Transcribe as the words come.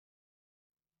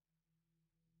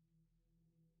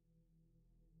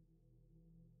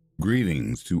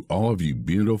Greetings to all of you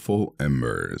beautiful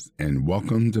embers, and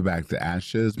welcome to Back to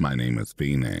Ashes. My name is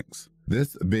Phoenix.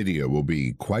 This video will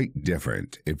be quite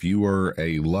different. If you are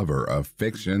a lover of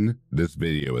fiction, this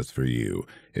video is for you.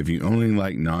 If you only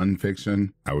like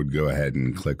nonfiction, I would go ahead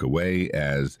and click away,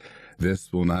 as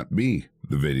this will not be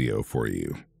the video for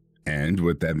you. And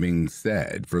with that being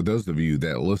said, for those of you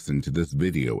that listen to this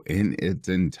video in its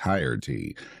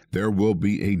entirety, there will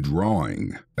be a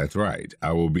drawing. That's right,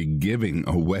 I will be giving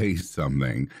away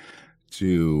something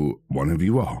to one of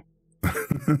you all.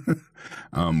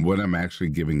 What I'm actually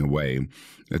giving away,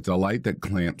 it's a light that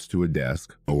clamps to a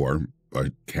desk or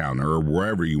a counter or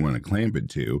wherever you want to clamp it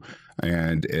to,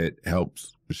 and it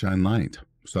helps shine light.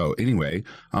 So anyway,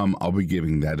 I'll be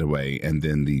giving that away, and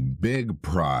then the big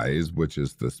prize, which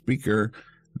is the speaker,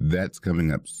 that's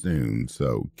coming up soon.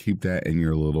 So keep that in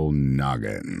your little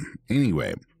noggin.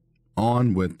 Anyway,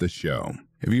 on with the show.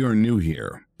 If you are new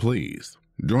here, please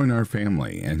join our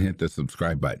family and hit the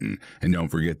subscribe button, and don't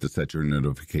forget to set your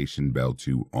notification bell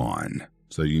to on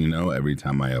so you know every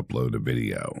time I upload a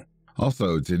video.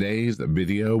 Also, today's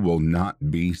video will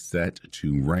not be set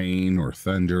to rain or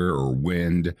thunder or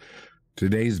wind.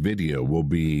 Today's video will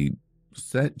be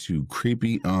set to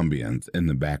creepy ambience in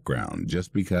the background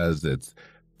just because it's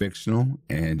fictional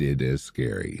and it is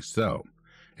scary. So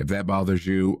if that bothers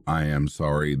you, I am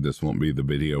sorry this won't be the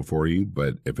video for you,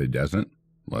 but if it doesn't,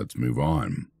 let's move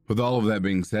on. With all of that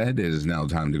being said, it is now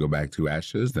time to go back to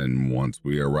ashes, and once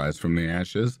we arise from the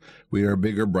ashes, we are a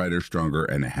bigger, brighter, stronger,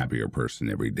 and a happier person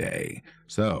every day.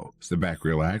 So sit back,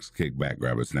 relax, kick back,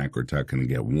 grab a snack or tuck and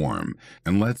get warm,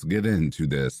 and let's get into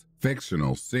this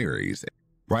fictional series.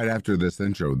 Right after this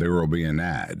intro, there will be an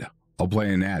ad. I'll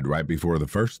play an ad right before the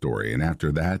first story, and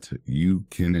after that, you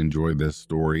can enjoy this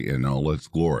story in all its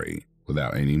glory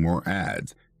without any more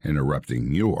ads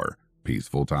interrupting your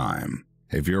peaceful time.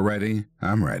 If you're ready,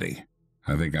 I'm ready.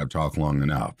 I think I've talked long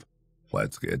enough.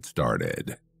 Let's get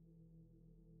started.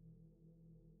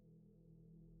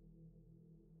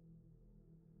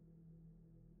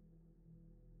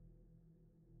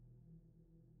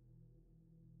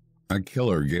 A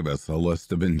killer gave us a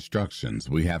list of instructions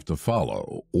we have to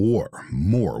follow, or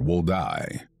more will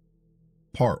die.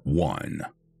 Part 1.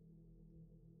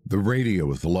 The radio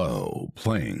is low,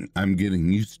 playing "I'm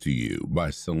Getting Used to You" by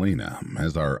Selena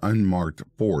as our unmarked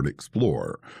Ford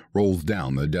Explorer rolls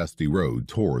down the dusty road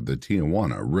toward the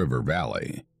Tijuana River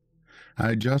Valley.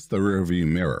 I adjust the rearview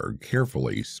mirror,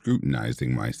 carefully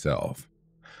scrutinizing myself.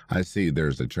 I see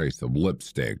there's a trace of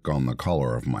lipstick on the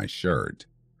collar of my shirt.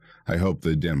 I hope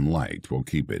the dim light will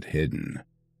keep it hidden.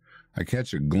 I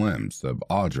catch a glimpse of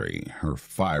Audrey, her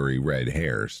fiery red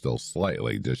hair still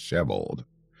slightly disheveled.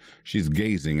 She's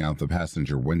gazing out the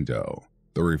passenger window,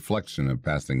 the reflection of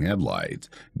passing headlights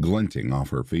glinting off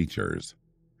her features.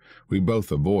 We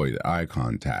both avoid eye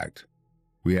contact.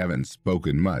 We haven't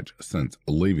spoken much since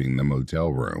leaving the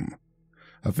motel room.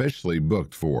 Officially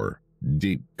booked for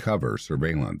deep cover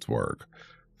surveillance work,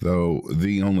 though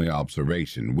the only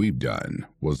observation we've done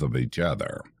was of each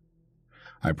other.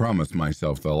 I promised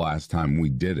myself the last time we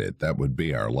did it that would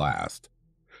be our last.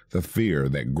 The fear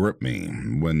that gripped me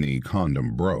when the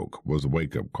condom broke was a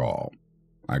wake-up call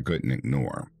I couldn't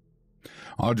ignore.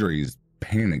 Audrey's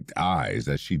panicked eyes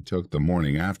as she took the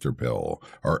morning after pill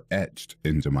are etched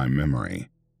into my memory.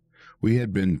 We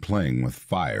had been playing with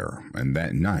fire, and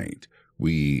that night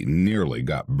we nearly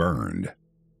got burned.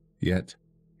 Yet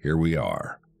here we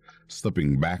are,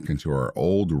 slipping back into our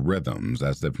old rhythms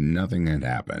as if nothing had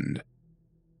happened.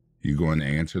 "You going to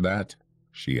answer that?"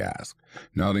 she asked,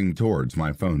 nodding towards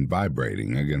my phone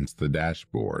vibrating against the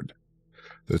dashboard.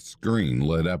 The screen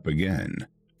lit up again,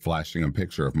 flashing a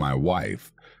picture of my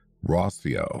wife,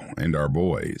 Rocio, and our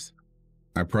boys.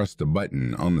 I pressed a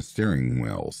button on the steering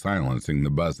wheel, silencing the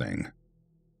buzzing.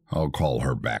 "I'll call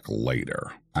her back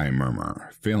later," I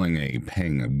murmur, feeling a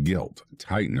pang of guilt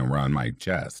tighten around my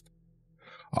chest.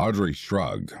 Audrey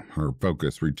shrugged, her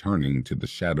focus returning to the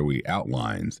shadowy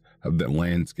outlines of the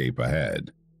landscape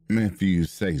ahead. "If you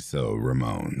say so,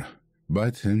 Ramon,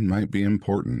 but it might be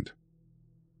important."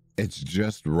 "It's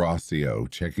just Rocio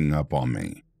checking up on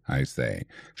me," I say,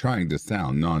 trying to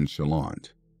sound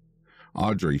nonchalant.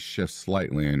 Audrey shifts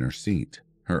slightly in her seat,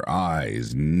 her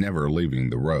eyes never leaving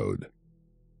the road.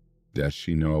 "Does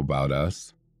she know about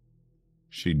us?"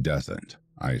 "She doesn't,"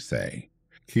 I say,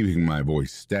 keeping my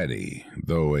voice steady,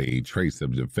 though a trace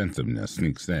of defensiveness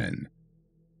sneaks in.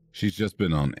 "She's just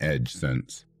been on edge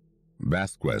since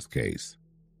Vasquez case.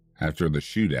 After the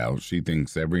shootout, she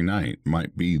thinks every night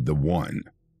might be the one.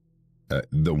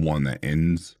 The one that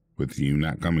ends with you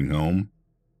not coming home?"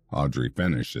 Audrey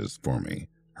finishes for me,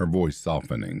 her voice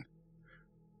softening.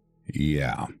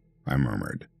 "Yeah, I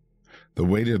murmured, the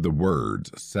weight of the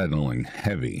words settling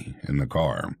heavy in the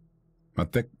car. A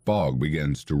thick fog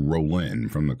begins to roll in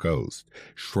from the coast,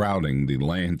 shrouding the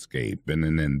landscape in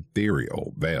an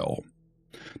ethereal veil.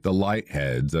 The light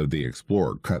heads of the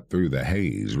Explorer cut through the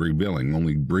haze, revealing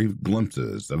only brief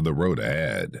glimpses of the road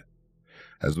ahead.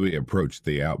 As we approach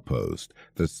the outpost,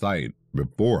 the sight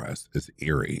before us is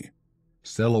eerie.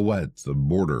 Silhouettes of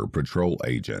Border Patrol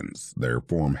agents, their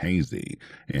form hazy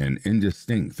and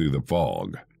indistinct through the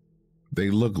fog. They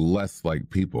look less like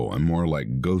people and more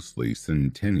like ghostly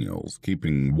centennials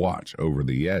keeping watch over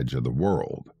the edge of the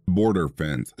world. Border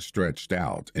fence stretched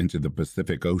out into the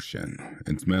Pacific Ocean,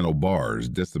 its metal bars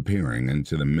disappearing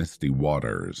into the misty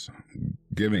waters,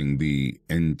 giving the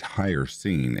entire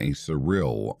scene a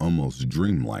surreal, almost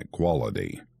dreamlike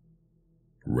quality.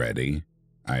 "Ready?"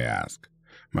 I ask,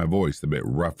 my voice a bit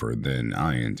rougher than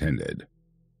I intended.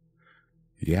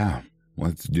 "Yeah,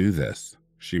 let's do this,"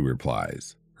 she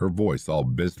replies, her voice all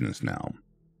business now.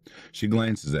 She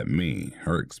glances at me,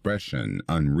 her expression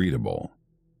unreadable,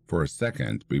 for a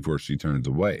second before she turns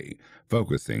away,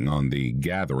 focusing on the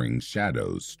gathering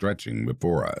shadows stretching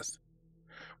before us.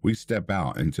 We step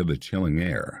out into the chilling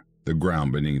air, the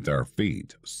ground beneath our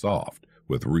feet soft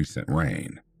with recent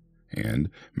rain, and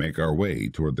make our way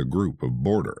toward the group of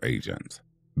border agents.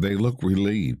 They look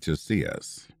relieved to see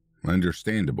us,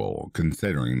 understandable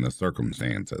considering the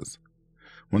circumstances.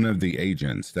 One of the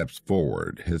agents steps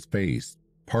forward, his face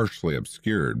partially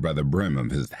obscured by the brim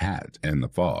of his hat and the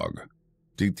fog.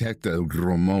 "Detective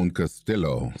Ramon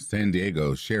Castillo, San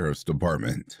Diego Sheriff's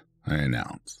Department," I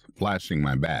announce, flashing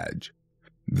my badge.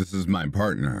 "This is my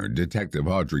partner, Detective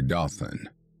Audrey Dawson."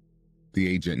 The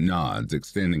agent nods,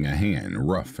 extending a hand,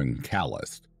 rough and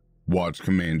calloused. "Watch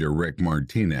Commander Rick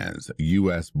Martinez,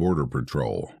 U.S. Border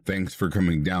Patrol. Thanks for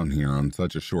coming down here on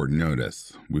such a short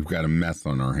notice. We've got a mess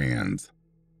on our hands."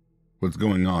 "What's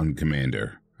going on,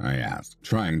 Commander?" I ask,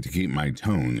 trying to keep my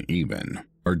tone even.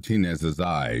 Martinez's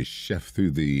eyes shift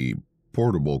through the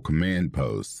portable command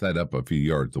post set up a few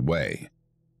yards away.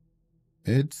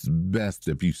 "It's best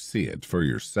if you see it for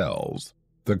yourselves."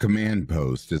 The command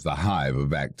post is a hive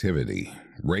of activity.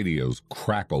 Radios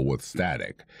crackle with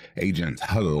static, agents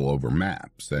huddle over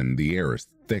maps, and the air is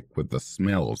thick with the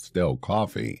smell of stale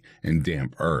coffee and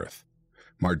damp earth.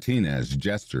 Martinez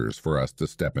gestures for us to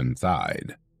step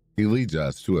inside. He leads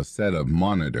us to a set of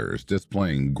monitors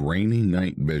displaying grainy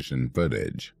night vision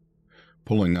footage.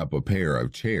 Pulling up a pair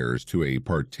of chairs to a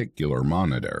particular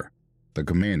monitor, the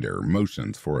commander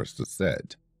motions for us to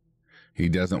sit. He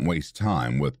doesn't waste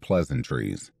time with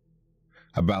pleasantries.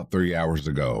 "About 3 hours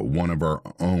ago, one of our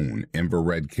own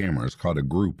infrared cameras caught a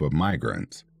group of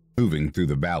migrants moving through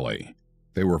the valley.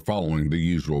 They were following the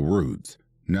usual routes,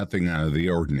 nothing out of the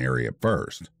ordinary at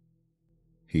first."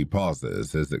 He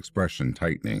pauses, his expression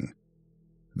tightening.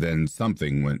 "Then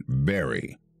something went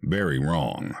very, very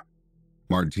wrong."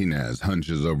 Martinez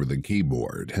hunches over the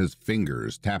keyboard, his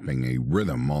fingers tapping a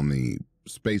rhythm on the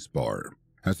spacebar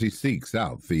as he seeks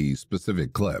out the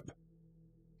specific clip.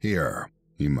 "Here,"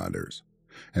 he mutters,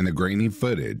 and the grainy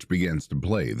footage begins to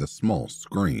play the small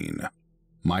screen.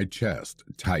 My chest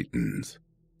tightens,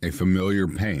 a familiar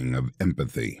pang of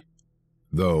empathy.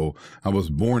 Though I was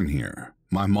born here,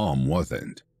 my mom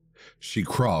wasn't. She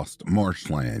crossed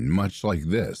marshland much like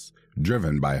this,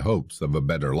 driven by hopes of a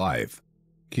better life.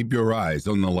 "Keep your eyes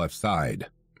on the left side,"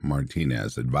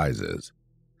 Martinez advises.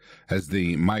 As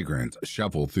the migrants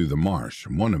shuffle through the marsh,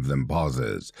 one of them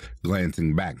pauses,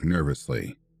 glancing back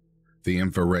nervously. The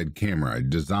infrared camera,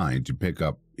 designed to pick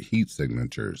up heat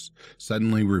signatures,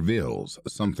 suddenly reveals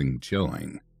something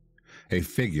chilling. A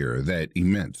figure that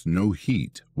emits no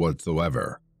heat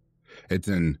whatsoever. It's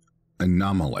an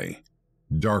anomaly,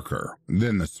 darker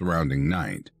than the surrounding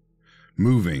night,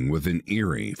 moving with an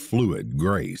eerie, fluid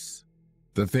grace.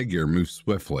 The figure moves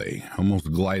swiftly,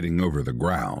 almost gliding over the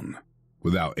ground.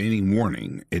 Without any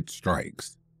warning, it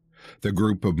strikes. The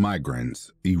group of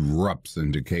migrants erupts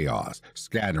into chaos,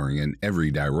 scattering in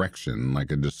every direction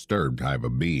like a disturbed hive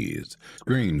of bees.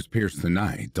 Screams pierce the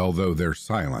night, although they're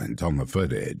silent on the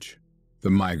footage. The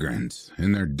migrants,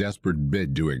 in their desperate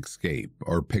bid to escape,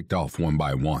 are picked off one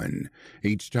by one.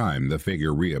 Each time the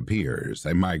figure reappears,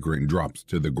 a migrant drops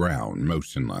to the ground,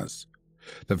 motionless.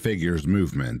 The figure's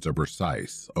movements are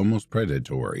precise, almost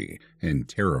predatory, and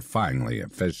terrifyingly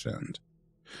efficient.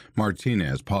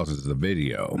 Martinez pauses the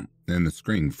video, and the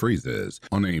screen freezes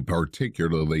on a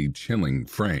particularly chilling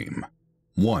frame.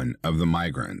 One of the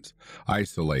migrants,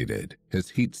 isolated,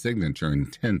 his heat signature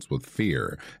intense with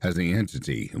fear as the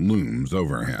entity looms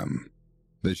over him.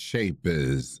 The shape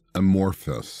is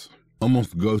amorphous,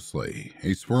 almost ghostly,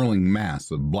 a swirling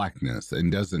mass of blackness,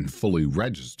 and doesn't fully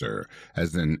register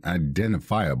as an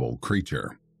identifiable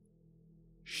creature.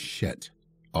 Shit,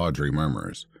 Audrey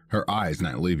murmurs, her eyes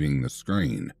not leaving the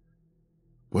screen.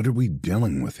 What are we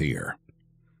dealing with here?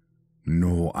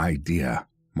 No idea.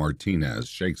 Martinez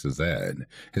shakes his head,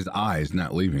 his eyes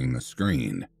not leaving the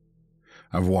screen.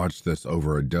 I've watched this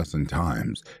over a dozen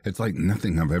times. It's like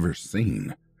nothing I've ever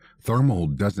seen. Thermal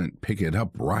doesn't pick it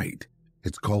up right.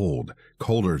 It's cold,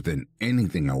 colder than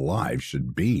anything alive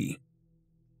should be.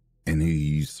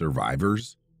 Any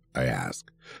survivors? I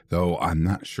ask, though I'm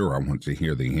not sure I want to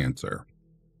hear the answer.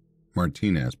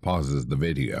 Martinez pauses the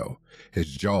video,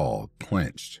 his jaw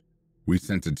clenched. We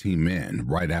sent a team in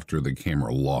right after the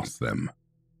camera lost them.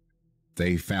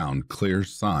 They found clear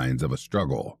signs of a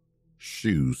struggle.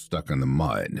 Shoes stuck in the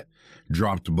mud,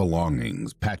 dropped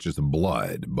belongings, patches of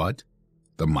blood, but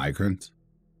the migrants?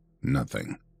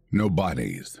 Nothing. No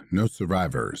bodies, no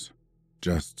survivors.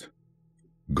 Just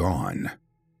gone.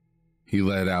 He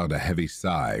let out a heavy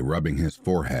sigh, rubbing his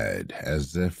forehead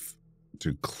as if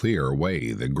to clear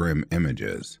away the grim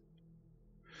images.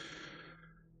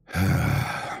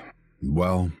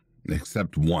 Well,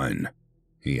 except one,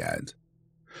 he adds,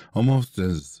 almost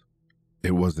as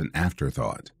it was an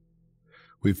afterthought.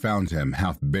 We found him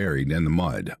half buried in the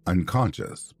mud,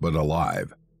 unconscious but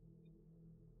alive.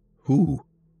 Who?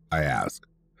 I ask,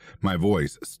 my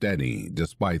voice steady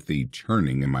despite the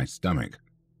churning in my stomach.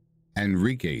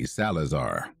 Enrique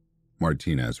Salazar,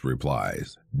 Martinez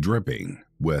replies, dripping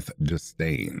with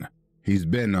disdain. He's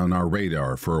been on our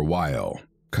radar for a while.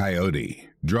 Coyote,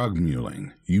 drug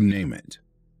muling, you name it.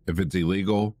 If it's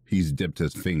illegal, he's dipped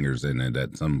his fingers in it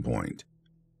at some point.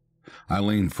 I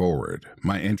lean forward,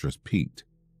 my interest piqued.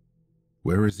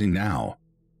 Where is he now?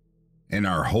 In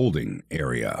our holding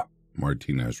area,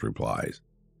 Martinez replies.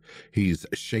 He's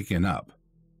shaken up.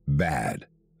 Bad.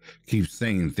 Keeps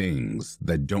saying things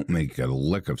that don't make a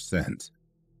lick of sense.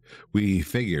 We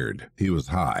figured he was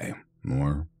high,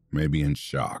 or maybe in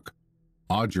shock.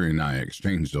 Audrey and I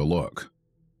exchanged a look.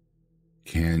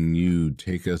 Can you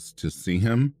take us to see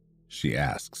him? She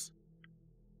asks.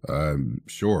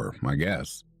 Sure, I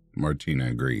guess, Martina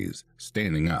agrees,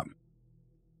 standing up.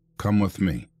 Come with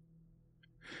me.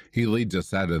 He leads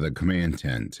us out of the command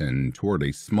tent and toward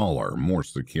a smaller, more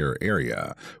secure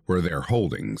area where they're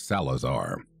holding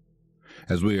Salazar.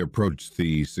 As we approach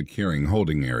the securing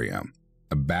holding area,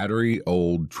 a battery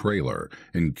old trailer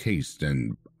encased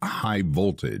in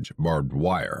high-voltage barbed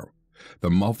wire, the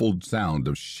muffled sound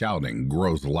of shouting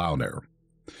grows louder.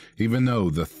 Even though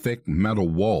the thick metal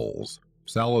walls,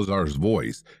 Salazar's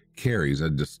voice carries a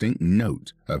distinct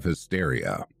note of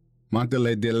hysteria.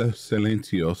 Mátale de los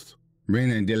silencios,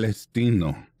 reina del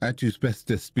destino, a tus pies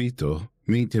despito,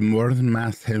 mi temor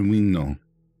más genuino.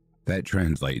 That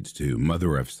translates to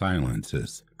Mother of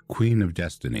Silences, Queen of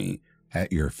Destiny,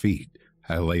 at your feet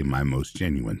I lay my most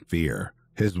genuine fear.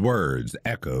 His words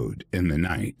echoed in the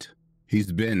night.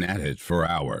 He's been at it for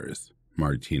hours,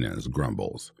 Martinez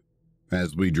grumbles.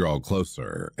 As we draw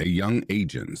closer, a young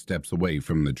agent steps away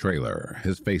from the trailer,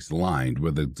 his face lined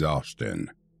with exhaustion.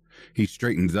 He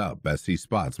straightens up as he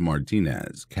spots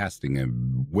Martinez, casting a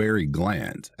wary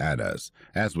glance at us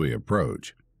as we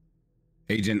approach.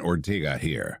 Agent Ortega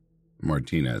here.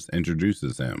 Martinez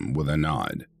introduces him with a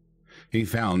nod. He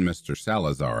found Mr.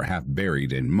 Salazar half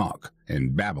buried in muck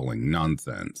and babbling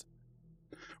nonsense.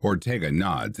 Ortega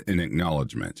nods in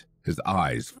acknowledgement, his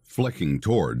eyes flicking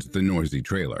towards the noisy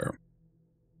trailer.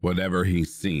 Whatever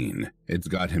he's seen, it's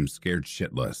got him scared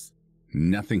shitless.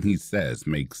 Nothing he says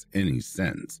makes any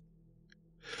sense.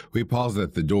 We pause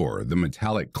at the door, the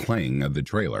metallic clang of the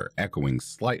trailer echoing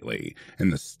slightly in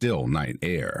the still night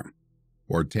air.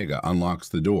 Ortega unlocks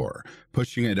the door,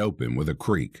 pushing it open with a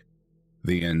creak.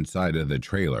 The inside of the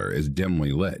trailer is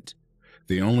dimly lit,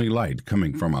 the only light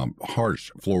coming from a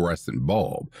harsh fluorescent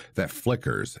bulb that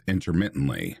flickers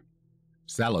intermittently.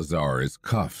 Salazar is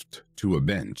cuffed to a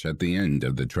bench at the end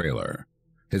of the trailer.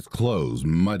 His clothes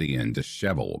muddy and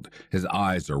disheveled, his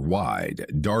eyes are wide,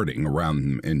 darting around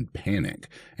him in panic,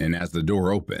 and as the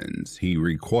door opens, he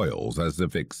recoils as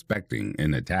if expecting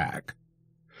an attack.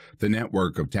 The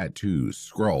network of tattoos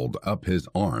scrawled up his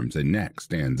arms and neck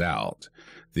stands out,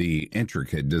 the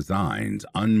intricate designs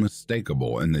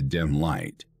unmistakable in the dim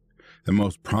light. The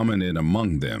most prominent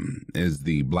among them is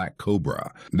the black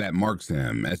cobra that marks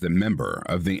him as a member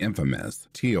of the infamous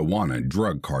Tijuana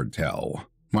drug cartel.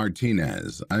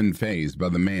 Martinez, unfazed by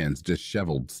the man's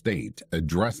disheveled state,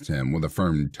 addressed him with a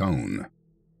firm tone.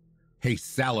 "Hey,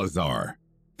 Salazar,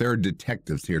 there are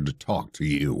detectives here to talk to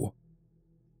you."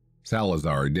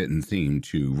 Salazar didn't seem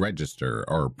to register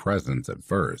our presence at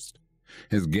first.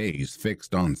 his gaze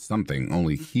fixed on something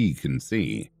only he can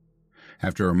see.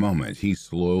 After a moment, he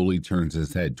slowly turns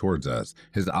his head towards us,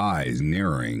 his eyes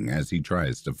narrowing as he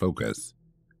tries to focus.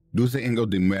 Dulce Angel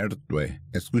de Muerte,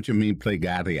 escucha mi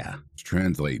plegaria, which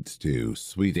translates to,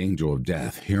 Sweet Angel of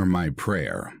Death, hear my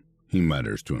prayer, he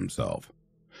mutters to himself.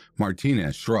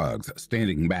 Martinez shrugs,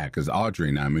 standing back as Audrey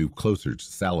and I move closer to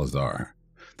Salazar.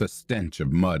 The stench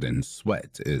of mud and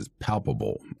sweat is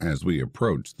palpable as we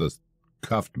approach the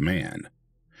cuffed man.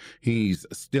 He's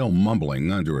still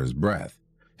mumbling under his breath,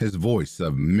 his voice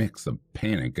a mix of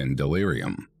panic and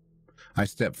delirium. I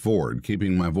step forward,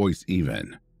 keeping my voice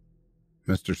even.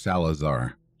 Mr.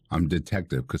 Salazar, I'm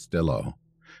Detective Castillo,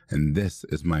 and this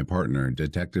is my partner,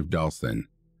 Detective Dawson.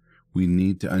 We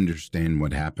need to understand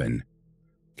what happened.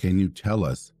 Can you tell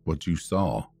us what you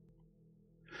saw?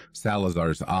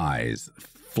 Salazar's eyes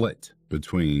flit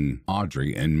between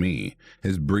Audrey and me,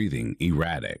 his breathing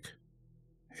erratic.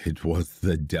 It was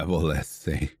the devil,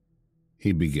 essay,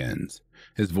 he begins,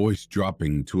 his voice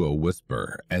dropping to a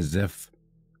whisper as if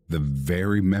the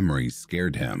very memory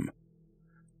scared him.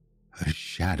 A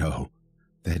shadow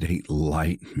that ate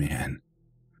light, man.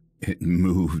 It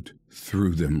moved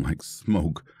through them like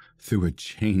smoke through a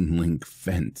chain-link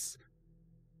fence.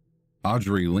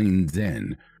 Audrey leans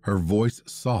in, her voice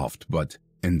soft but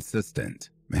insistent.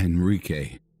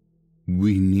 Enrique,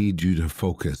 we need you to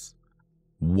focus.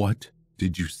 What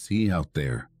did you see out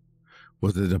there?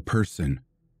 Was it a person?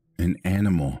 An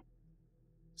animal?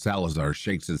 Salazar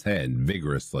shakes his head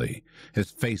vigorously,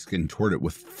 his face contorted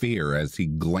with fear as he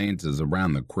glances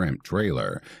around the cramped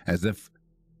trailer, as if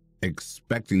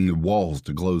expecting the walls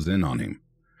to close in on him.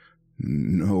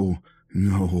 No,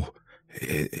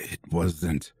 it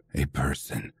wasn't a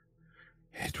person.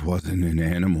 It wasn't an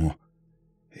animal.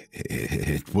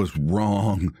 It was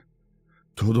wrong.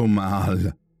 Todo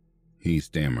mal, he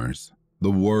stammers,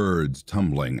 the words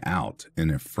tumbling out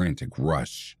in a frantic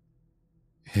rush.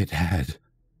 It had...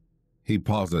 He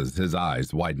pauses, his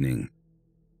eyes widening.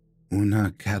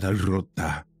 Una cara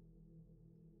rota.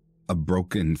 A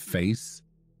broken face?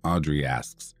 Audrey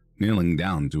asks, kneeling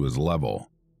down to his level.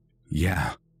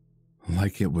 Yeah,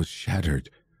 like it was shattered.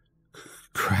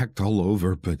 Cracked all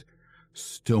over, but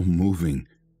still moving,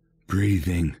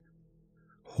 breathing,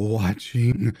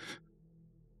 watching.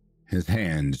 His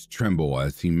hands tremble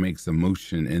as he makes a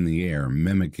motion in the air,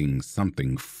 mimicking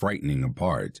something frightening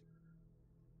apart.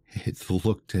 It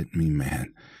looked at me,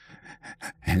 man,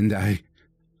 and I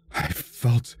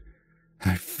felt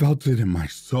it in my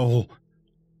soul.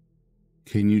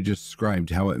 Can you describe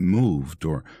how it moved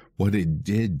or what it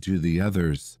did to the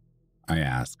others? I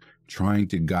ask, trying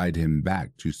to guide him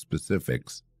back to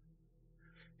specifics.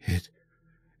 It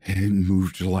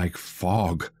moved like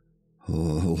fog,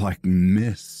 like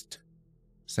mist,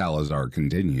 Salazar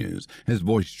continues, his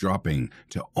voice dropping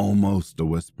to almost a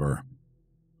whisper.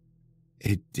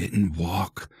 It didn't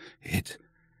walk. It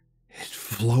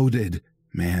floated,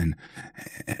 man,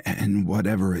 and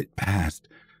whatever it passed,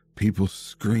 people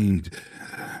screamed,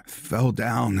 fell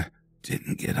down,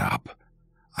 didn't get up.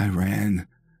 I ran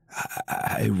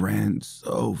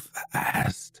so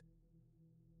fast.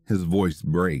 His voice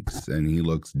breaks and he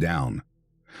looks down,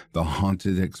 the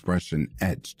haunted expression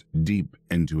etched deep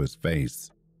into his face.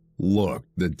 Look,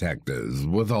 detectives,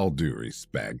 with all due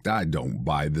respect, I don't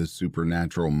buy this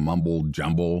supernatural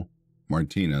mumble-jumble.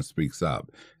 Martinez speaks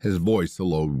up, his voice a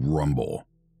low rumble.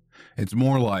 It's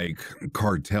more like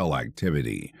cartel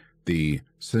activity. The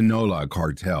Sinaloa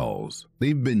cartels,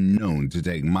 they've been known to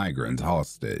take migrants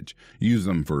hostage, use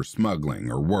them for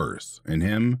smuggling or worse. And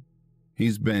him?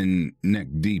 He's been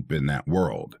neck-deep in that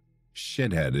world.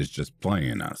 Shithead is just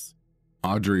playing us.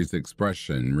 Audrey's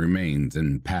expression remains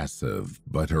impassive,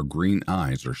 but her green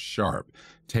eyes are sharp,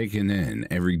 taking in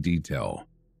every detail.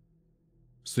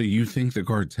 So you think the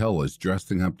cartel is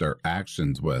dressing up their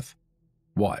actions with,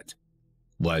 what?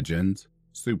 Legends?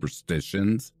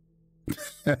 Superstitions?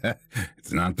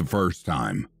 It's not the first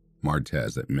time,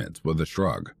 Martez admits with a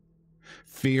shrug.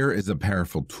 Fear is a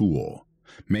powerful tool.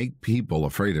 Make people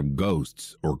afraid of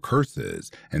ghosts or curses,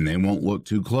 and they won't look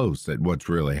too close at what's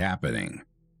really happening.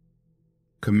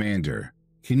 Commander,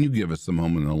 can you give us a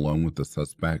moment alone with the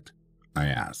suspect? I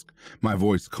ask, my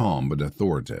voice calm but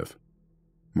authoritative.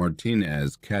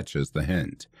 Martinez catches the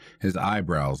hint, his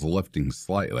eyebrows lifting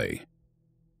slightly.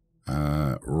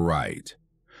 Right.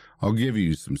 I'll give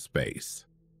you some space.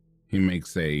 He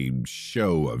makes a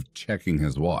show of checking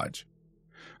his watch.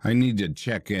 I need to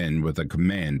check in with a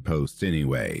command post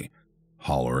anyway.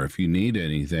 Holler if you need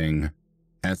anything.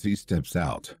 As he steps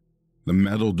out, the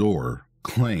metal door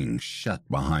clangs shut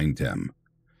behind him.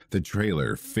 The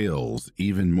trailer feels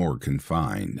even more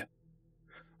confined.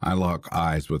 I lock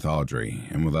eyes with Audrey,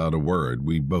 and without a word,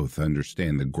 we both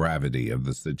understand the gravity of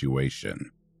the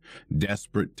situation.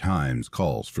 Desperate times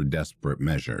calls for desperate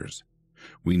measures.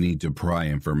 We need to pry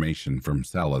information from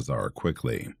Salazar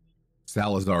quickly.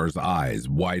 Salazar's eyes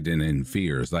widen in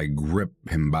fear as I grip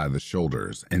him by the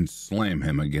shoulders and slam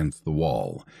him against the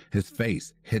wall. His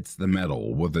face hits the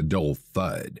metal with a dull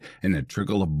thud, and a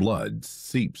trickle of blood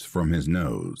seeps from his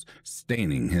nose,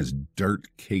 staining his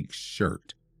dirt-caked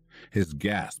shirt. His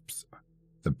gasps,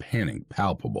 the panic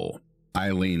palpable.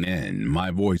 I lean in, my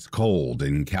voice cold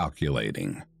and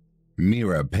calculating.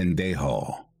 Mira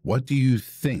pendejo, what do you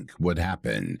think would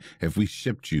happen if we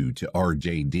shipped you to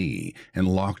RJD and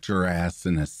locked your ass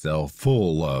in a cell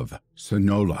full of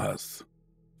sonolas?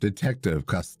 Detective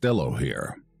Costello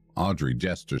here, Audrey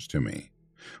gestures to me,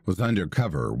 was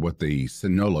undercover with the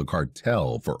Sonola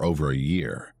cartel for over a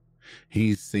year.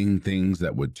 He's seen things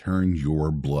that would turn your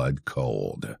blood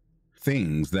cold.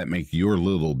 Things that make your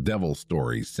little devil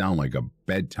story sound like a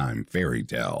bedtime fairy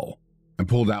tale. I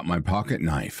pulled out my pocket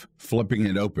knife, flipping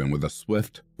it open with a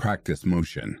swift, practiced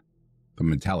motion. The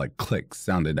metallic click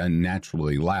sounded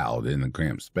unnaturally loud in the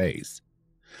cramped space.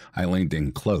 I leaned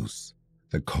in close,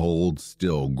 the cold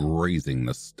steel grazing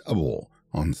the stubble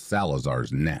on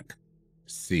Salazar's neck.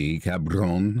 See,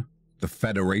 cabron? The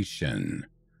Federation.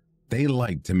 They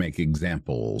like to make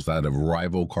examples out of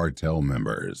rival cartel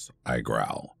members, I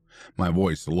growl, my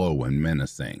voice low and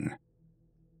menacing.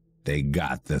 They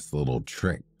got this little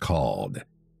trick called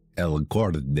El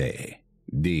Corte de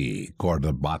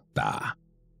Corbata,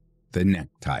 the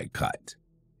necktie cut.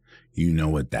 You know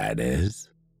what that is?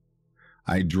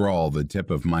 I draw the tip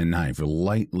of my knife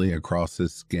lightly across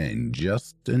his skin,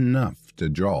 just enough to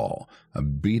draw a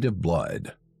bead of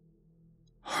blood.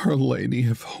 Our Lady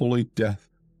of Holy Death,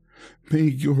 may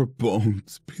your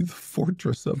bones be the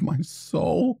fortress of my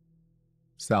soul.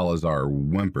 Salazar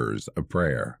whimpers a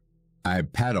prayer. I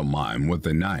paddle mine with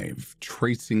the knife,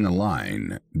 tracing a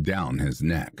line down his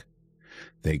neck.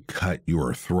 They cut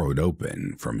your throat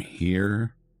open from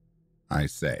here, I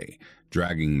say,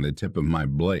 dragging the tip of my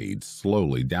blade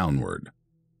slowly downward,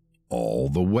 all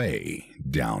the way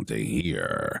down to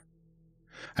here.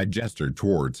 I gesture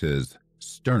towards his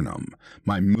sternum,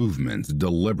 my movements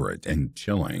deliberate and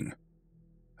chilling.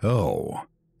 Oh,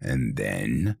 and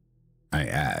then, I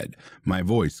add, my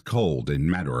voice cold and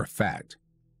matter-of-fact,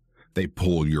 they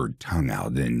pull your tongue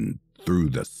out and through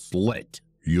the slit,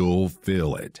 you'll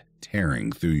feel it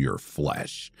tearing through your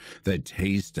flesh, the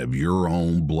taste of your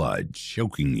own blood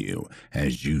choking you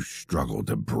as you struggle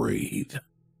to breathe.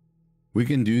 We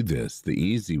can do this the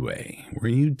easy way, where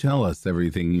you tell us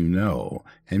everything you know,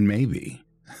 and maybe,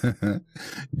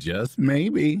 just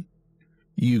maybe,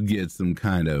 you get some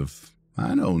kind of,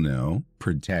 I don't know,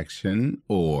 protection,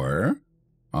 or,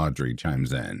 Audrey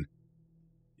chimes in,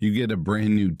 you get a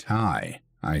brand new tie,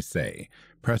 I say,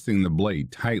 pressing the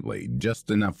blade tightly,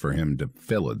 just enough for him to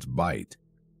feel its bite.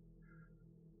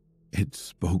 It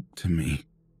spoke to me,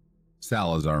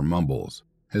 Salazar mumbles,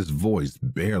 his voice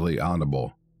barely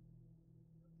audible.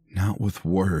 Not with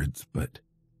words, but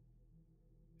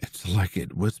it's like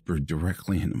it whispered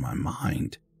directly into my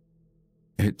mind.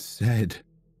 It said,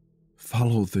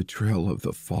 follow the trail of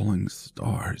the falling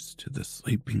stars to the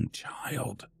sleeping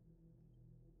child.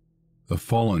 The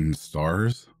fallen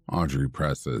stars? Audrey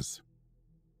presses.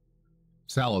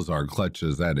 Salazar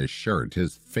clutches at his shirt,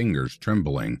 his fingers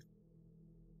trembling.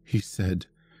 He said,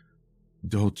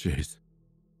 Dolces,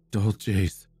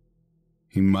 Dolces.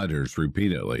 He mutters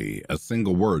repeatedly, a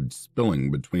single word spilling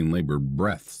between labored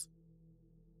breaths.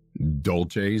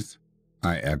 Dolces?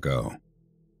 I echo.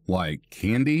 Like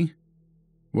candy?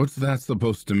 What's that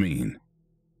supposed to mean?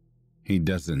 He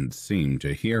doesn't seem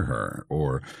to hear her,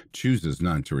 or chooses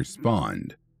not to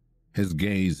respond. His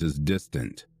gaze is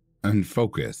distant,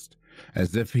 unfocused,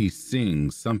 as if he's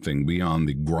seeing something beyond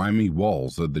the grimy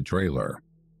walls of the trailer.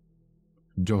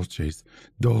 Dolces,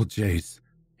 Dolces,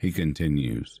 he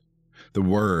continues, the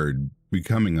word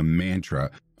becoming a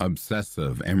mantra,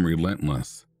 obsessive and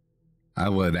relentless. I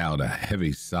let out a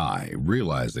heavy sigh,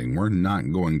 realizing we're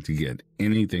not going to get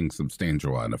anything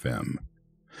substantial out of him.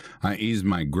 I ease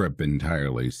my grip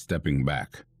entirely, stepping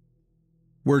back.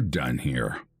 We're done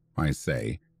here, I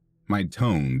say, my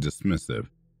tone dismissive.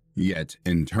 Yet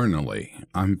internally,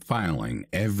 I'm filing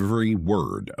every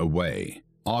word away.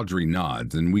 Audrey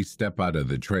nods and we step out of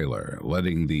the trailer,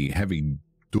 letting the heavy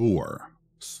door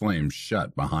slam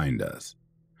shut behind us.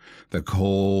 The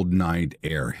cold night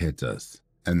air hits us,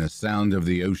 and the sound of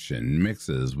the ocean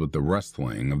mixes with the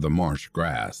rustling of the marsh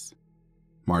grass.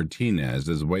 Martinez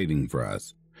is waiting for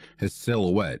us, his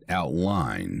silhouette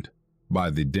outlined by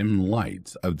the dim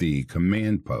lights of the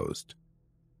command post.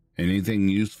 Anything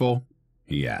useful?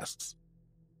 He asks.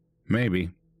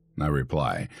 Maybe, I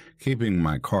reply, keeping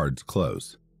my cards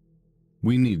close.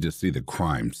 We need to see the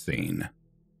crime scene.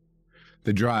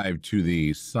 The drive to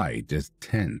the site is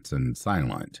tense and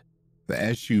silent, the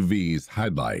SUV's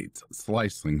headlights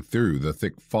slicing through the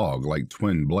thick fog like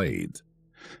twin blades.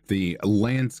 The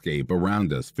landscape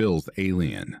around us feels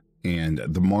alien, and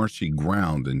the marshy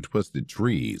ground and twisted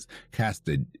trees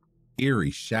casted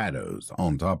eerie shadows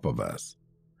on top of us.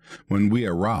 When we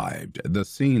arrived, the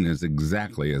scene is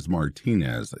exactly as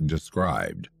Martinez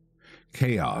described.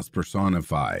 Chaos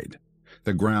personified.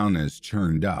 The ground is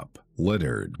churned up,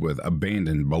 littered with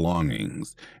abandoned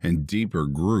belongings and deeper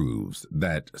grooves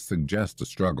that suggest a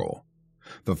struggle.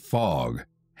 The fog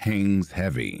hangs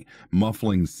heavy,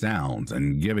 muffling sounds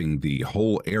and giving the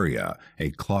whole area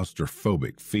a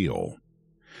claustrophobic feel.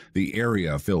 The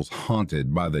area feels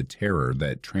haunted by the terror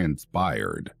that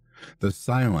transpired, the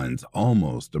silence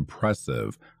almost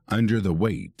oppressive under the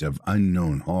weight of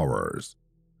unknown horrors.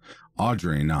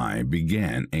 Audrey and I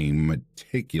began a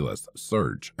meticulous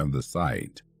search of the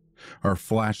site, our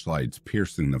flashlights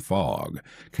piercing the fog,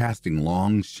 casting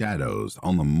long shadows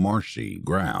on the marshy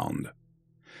ground.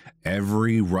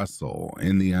 Every rustle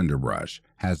in the underbrush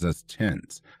has us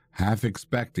tense, half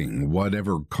expecting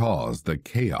whatever caused the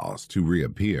chaos to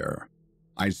reappear.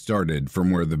 I started from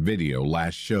where the video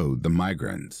last showed the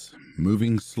migrants,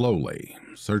 moving slowly,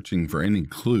 searching for any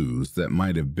clues that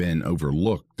might have been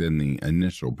overlooked in the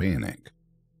initial panic.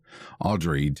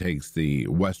 Audrey takes the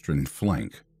western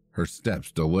flank, her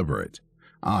steps deliberate,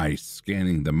 eyes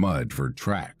scanning the mud for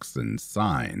tracks and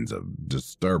signs of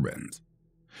disturbance.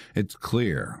 It's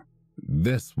clear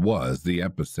this was the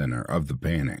epicenter of the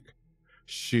panic.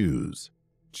 Shoes,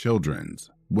 children's,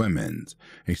 women's,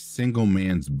 a single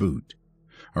man's boot,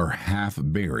 are half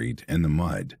buried in the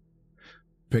mud.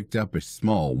 Picked up a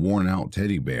small, worn-out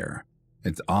teddy bear,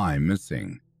 its eye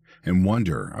missing, and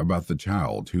wonder about the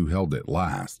child who held it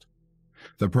last.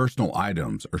 The personal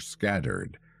items are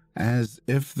scattered, as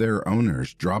if their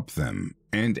owners dropped them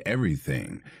and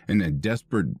everything in a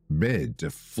desperate bid to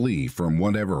flee from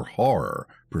whatever horror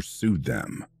pursued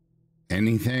them.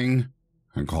 "Anything?"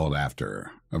 I called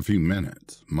after. A few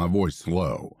minutes, my voice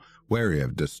low, wary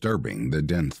of disturbing the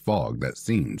dense fog that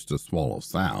seems to swallow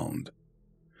sound.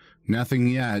 "Nothing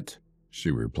yet,"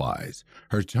 she replies,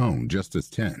 her tone just as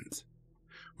tense.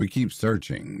 We keep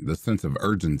searching, the sense of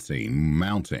urgency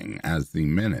mounting as the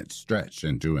minutes stretch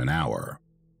into an hour.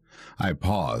 I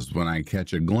pause when I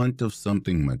catch a glint of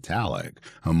something metallic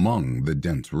among the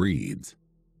dense reeds.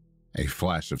 A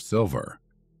flash of silver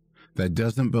that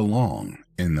doesn't belong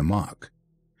in the muck.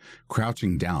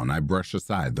 Crouching down, I brush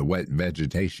aside the wet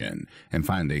vegetation and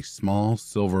find a small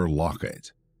silver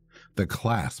locket. The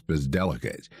clasp is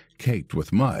delicate, caked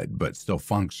with mud, but still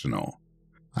functional.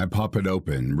 I pop it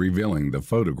open, revealing the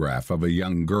photograph of a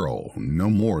young girl, no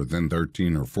more than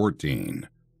 13 or 14.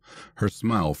 Her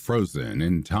smile frozen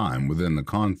in time within the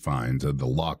confines of the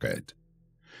locket.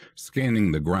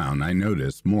 Scanning the ground, I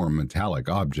notice more metallic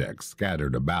objects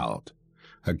scattered about.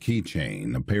 A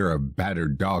keychain, a pair of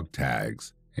battered dog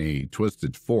tags, a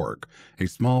twisted fork, a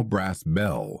small brass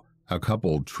bell, a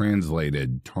couple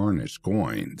translated tarnished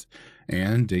coins,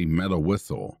 and a metal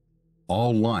whistle,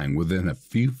 all lying within a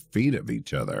few feet of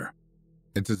each other.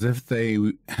 It's as if they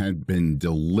had been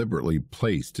deliberately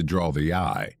placed to draw the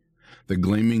eye, the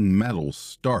gleaming metal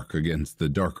stark against the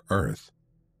dark earth.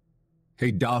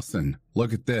 "Hey Dawson,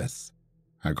 look at this,"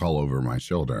 I call over my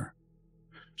shoulder.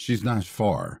 She's not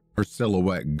far, her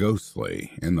silhouette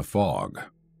ghostly in the fog.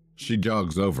 She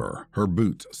jogs over, her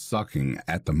boots sucking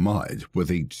at the mud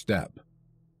with each step.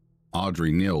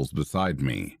 Audrey kneels beside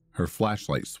me, her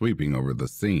flashlight sweeping over the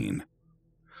scene.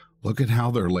 "Look at how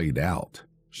they're laid out,"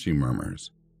 she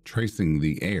murmurs, tracing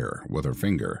the air with her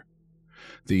finger.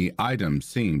 The items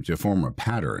seem to form a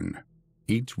pattern,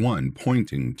 each one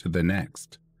pointing to the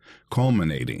next,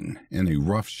 culminating in a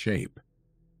rough shape.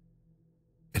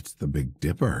 "It's the Big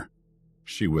Dipper,"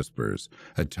 she whispers,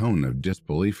 a tone of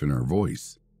disbelief in her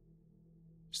voice.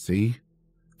 "See?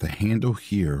 The handle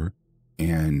here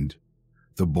and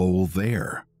the bowl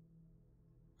there."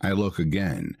 I look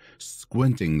again,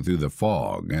 squinting through the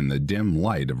fog and the dim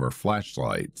light of her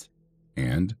flashlights,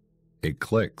 and it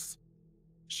clicks.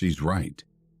 She's right.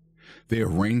 The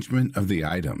arrangement of the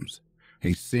items,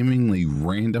 a seemingly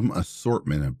random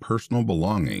assortment of personal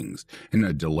belongings in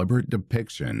a deliberate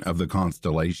depiction of the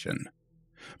constellation.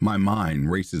 My mind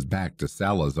races back to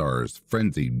Salazar's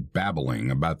frenzied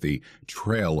babbling about the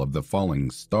trail of the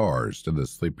falling stars to the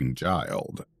sleeping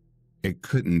child. It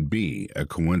couldn't be a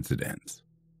coincidence.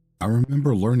 "I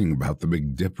remember learning about the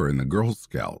Big Dipper in the Girl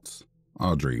Scouts,"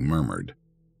 Audrey murmured.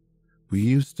 We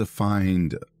used to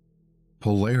find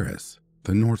Polaris,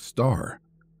 the North Star.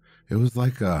 It was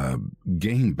like a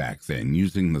game back then,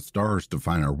 using the stars to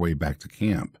find our way back to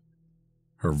camp."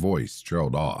 Her voice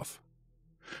trailed off.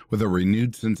 With a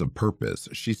renewed sense of purpose,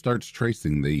 she starts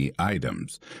tracing the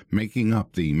items, making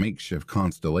up the makeshift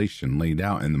constellation laid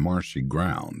out in the marshy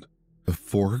ground. The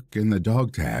fork and the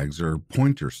dog tags are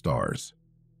pointer stars.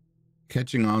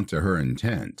 Catching on to her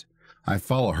intent, I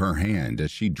follow her hand as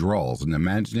she draws an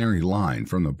imaginary line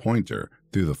from the pointer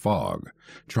through the fog,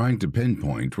 trying to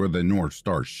pinpoint where the North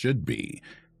Star should be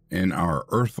in our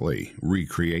earthly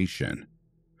recreation.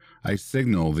 I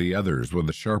signal the others with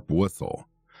a sharp whistle,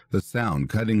 the sound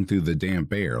cutting through the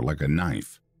damp air like a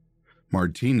knife.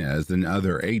 Martinez and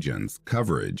other agents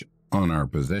coverage on our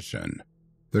position.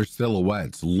 Their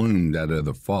silhouettes loomed out of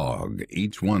the fog,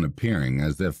 each one appearing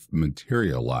as if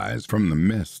materialized from the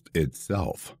mist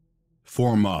itself.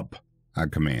 "Form up," I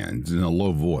command in a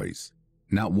low voice,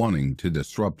 not wanting to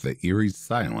disrupt the eerie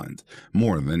silence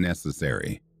more than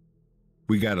necessary.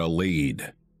 "We got a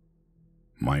lead."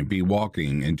 "Might be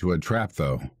walking into a trap,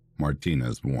 though,"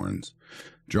 Martinez warns,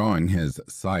 drawing his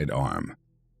sidearm.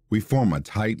 We form a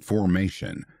tight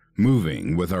formation,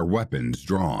 moving with our weapons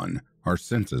drawn, our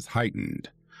senses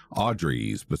heightened.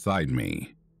 Audrey's beside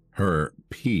me, her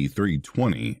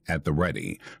P.320 at the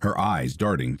ready, her eyes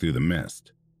darting through the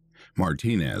mist.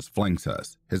 Martinez flanks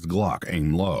us, his Glock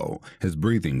aimed low, his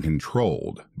breathing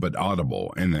controlled but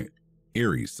audible in the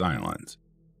eerie silence.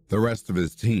 The rest of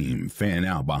his team fan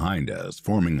out behind us,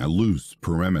 forming a loose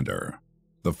perimeter.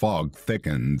 The fog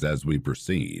thickens as we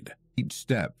proceed, each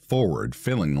step forward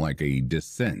feeling like a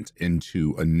descent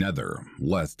into another,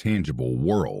 less tangible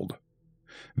world.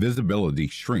 Visibility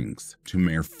shrinks to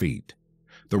mere feet.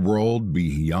 The world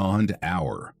beyond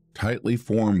our tightly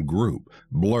formed group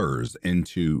blurs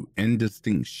into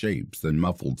indistinct shapes and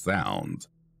muffled sounds.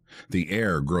 The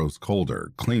air grows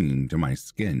colder, clinging to my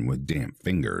skin with damp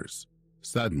fingers.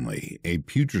 Suddenly, a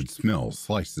putrid smell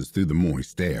slices through the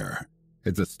moist air.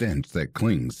 It's a stench that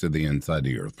clings to the inside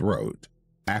of your throat,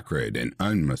 acrid and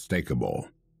unmistakable.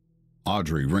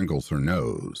 Audrey wrinkles her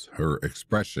nose, her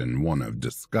expression one of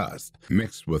disgust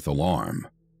mixed with alarm.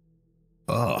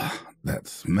 "Ugh, that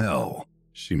smell,"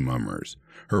 she murmurs,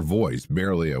 her voice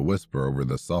barely a whisper over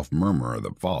the soft murmur of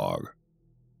the fog.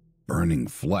 "Burning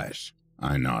flesh,"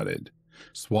 I nodded,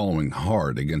 swallowing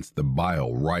hard against the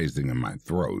bile rising in my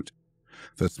throat.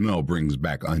 The smell brings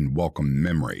back unwelcome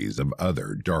memories of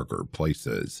other darker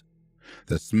places.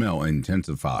 The smell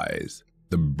intensifies,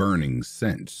 the burning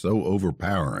scent so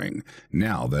overpowering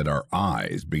now that our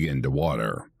eyes begin to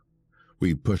water.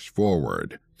 We push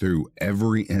forward, through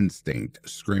every instinct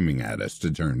screaming at us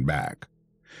to turn back.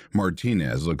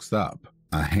 Martinez looks up,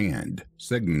 a hand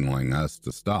signaling us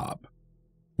to stop.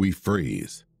 We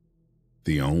freeze.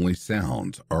 The only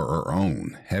sounds are our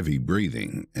own heavy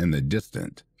breathing and the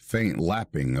distant, faint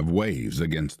lapping of waves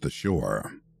against the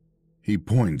shore. He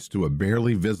points to a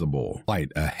barely visible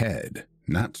light ahead,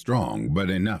 not strong but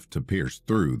enough to pierce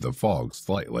through the fog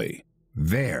slightly.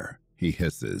 "There," he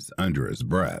hisses under his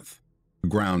breath. The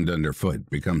ground underfoot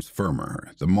becomes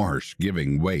firmer, the marsh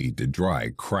giving way to dry,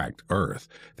 cracked earth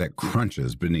that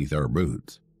crunches beneath our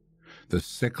boots. The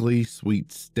sickly,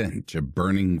 sweet stench of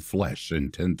burning flesh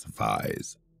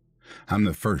intensifies. I'm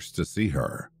the first to see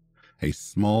her. A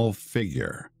small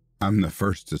figure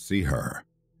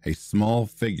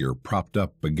propped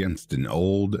up against an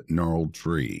old, gnarled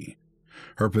tree.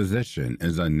 Her position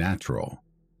is unnatural,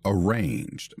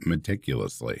 arranged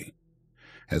meticulously.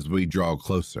 As we draw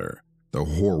closer, the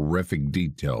horrific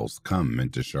details come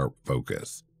into sharp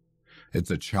focus. It's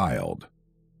a child,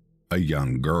 a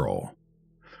young girl.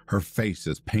 Her face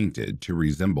is painted to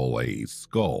resemble a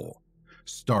skull,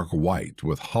 stark white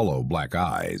with hollow black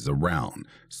eyes around,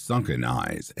 sunken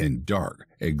eyes, and dark,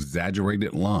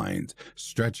 exaggerated lines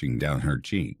stretching down her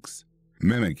cheeks,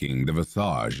 mimicking the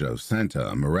visage of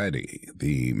Santa Moretti,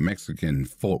 the Mexican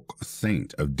folk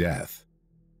saint of death.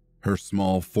 Her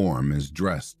small form is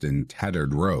dressed in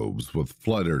tattered robes which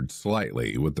fluttered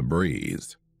slightly with the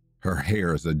breeze. Her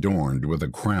hair is adorned with a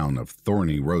crown of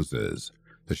thorny roses,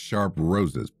 the sharp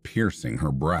roses piercing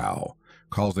her brow,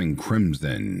 causing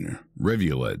crimson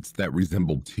rivulets that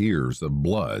resemble tears of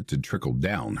blood to trickle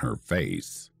down her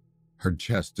face. Her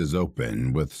chest is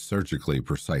open with surgically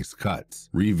precise cuts,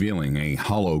 revealing a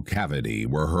hollow cavity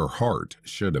where her heart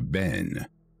should have been.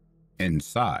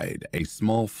 Inside, a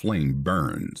small flame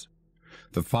burns,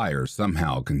 the fire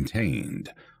somehow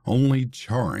contained, only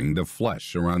charring the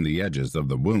flesh around the edges of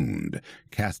the wound,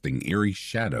 casting eerie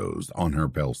shadows on her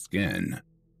pale skin.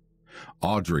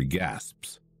 Audrey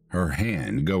gasps, her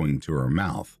hand going to her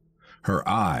mouth, her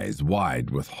eyes wide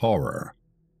with horror.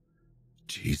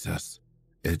 "Jesus,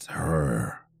 it's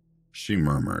her," she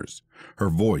murmurs, her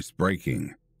voice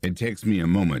breaking. It takes me a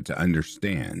moment to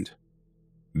understand.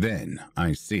 Then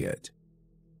I see it.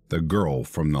 The girl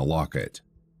from the locket.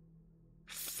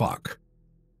 "Fuck,"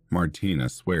 Martina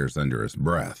swears under his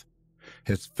breath,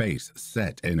 his face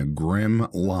set in a grim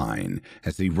line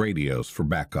as he radios for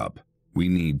backup. "We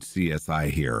need CSI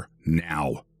here,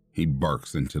 now," he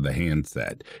barks into the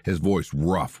handset, his voice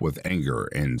rough with anger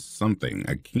and something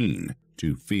akin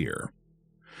to fear.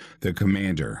 The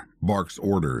commander barks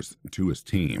orders to his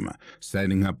team,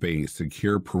 setting up a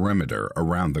secure perimeter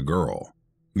around the girl.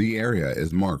 The area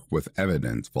is marked with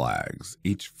evidence flags,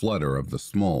 each flutter of the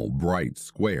small, bright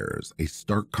squares a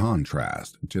stark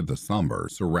contrast to the somber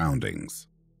surroundings.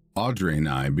 Audrey and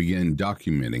I begin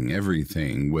documenting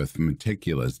everything with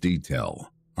meticulous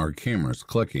detail, our cameras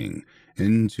clicking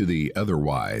into the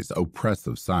otherwise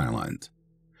oppressive silence.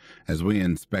 As we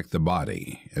inspect the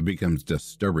body, it becomes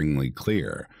disturbingly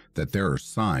clear that there are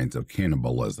signs of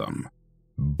cannibalism.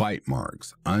 Bite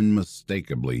marks,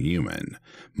 unmistakably human,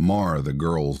 mar the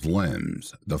girl's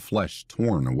limbs, the flesh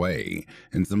torn away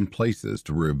in some places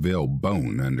to reveal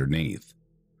bone underneath.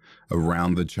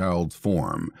 Around the child's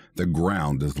form, the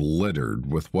ground is littered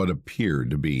with what appear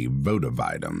to be votive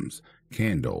items,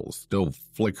 candles still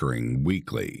flickering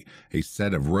weakly, a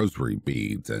set of rosary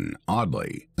beads, and,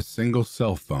 oddly, a single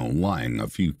cell phone lying a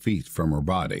few feet from her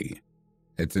body.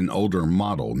 It's an older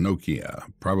model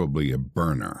Nokia, probably a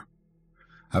burner.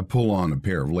 I pull on a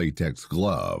pair of latex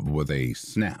gloves with a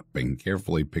snap and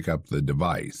carefully pick up the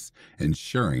device,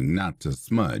 ensuring not to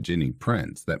smudge any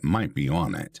prints that might be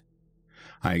on it.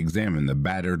 I examine the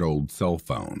battered old cell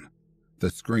phone. The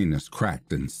screen is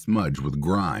cracked and smudged with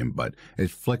grime, but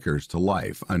it flickers to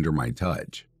life under my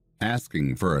touch,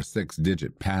 asking for a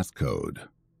 6-digit passcode.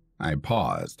 I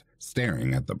paused,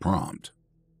 staring at the prompt.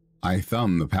 I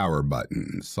thumb the power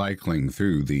button, cycling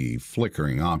through the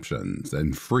flickering options,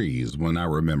 and freeze when I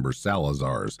remember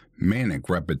Salazar's manic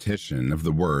repetition of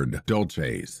the word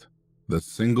dulces, the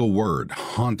single word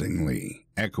hauntingly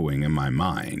echoing in my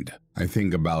mind. I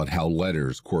think about how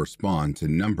letters correspond to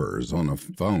numbers on a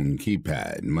phone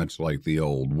keypad, much like the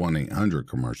old 1-800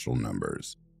 commercial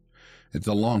numbers. It's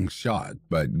a long shot,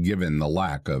 but given the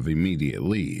lack of immediate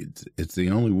leads, it's the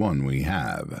only one we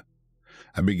have.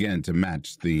 I began to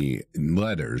match the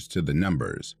letters to the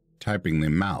numbers, typing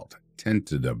them out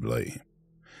tentatively.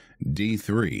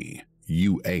 D3,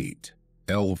 U8,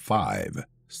 L5,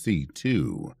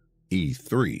 C2,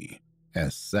 E3,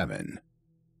 S7.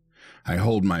 I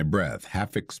hold my breath,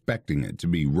 half expecting it to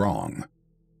be wrong.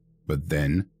 But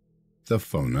then, the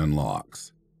phone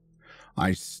unlocks.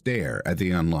 I stare at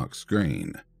the unlocked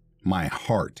screen, my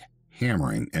heart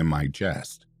hammering in my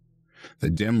chest.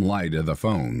 The dim light of the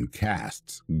phone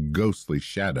casts ghostly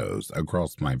shadows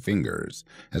across my fingers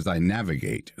as I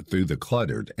navigate through the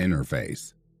cluttered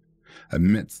interface.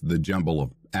 Amidst the jumble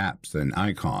of apps and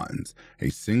icons,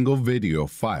 a single video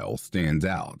file stands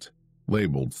out,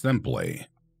 labeled simply,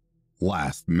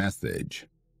 "Last Message."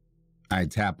 I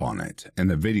tap on it,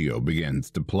 and the video begins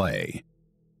to play.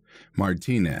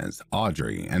 Martinez,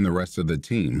 Audrey, and the rest of the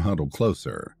team huddle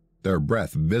closer, their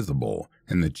breath visible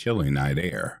in the chilly night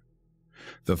air.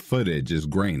 The footage is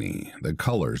grainy, the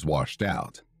colors washed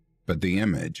out, but the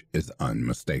image is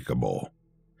unmistakable.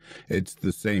 It's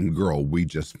the same girl we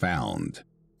just found,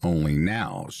 only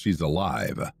now she's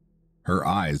alive, her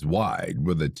eyes wide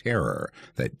with a terror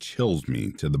that chills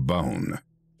me to the bone.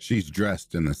 She's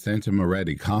dressed in a Santa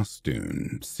Moretti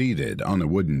costume, seated on a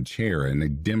wooden chair in a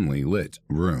dimly lit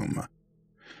room.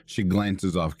 She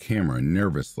glances off camera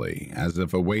nervously, as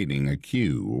if awaiting a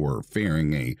cue or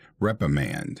fearing a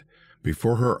reprimand,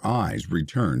 before her eyes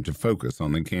return to focus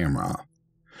on the camera,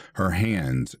 her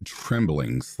hands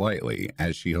trembling slightly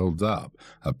as she holds up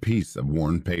a piece of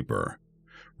worn paper,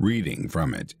 reading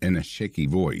from it in a shaky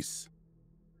voice.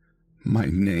 "My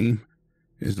name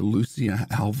is Lucia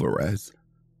Alvarez.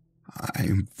 I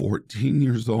am 14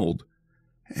 years old,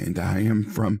 and I am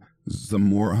from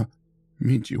Zamora,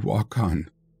 Michoacan,"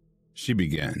 she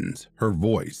begins, her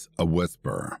voice a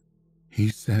whisper. He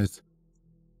says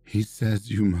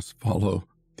you must follow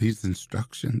these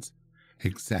instructions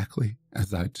exactly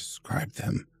as I described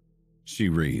them," she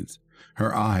reads,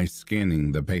 her eyes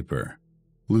scanning the paper.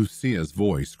 Lucia's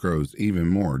voice grows even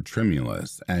more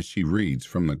tremulous as she reads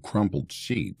from the crumpled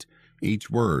sheet, each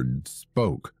word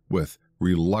spoke with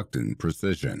reluctant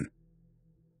precision.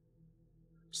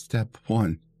 "Step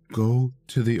 1. Go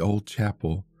to the old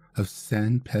chapel of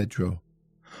San Pedro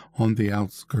on the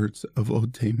outskirts of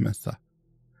Otemesa.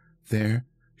 There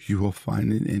you will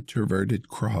find an inverted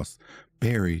cross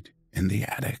buried in the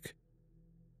attic.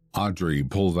 Audrey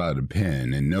pulls out a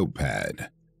pen and notepad,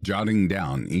 jotting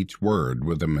down each word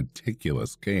with a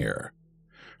meticulous care.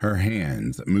 Her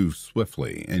hands move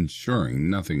swiftly, ensuring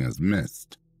nothing is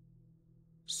missed.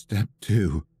 Step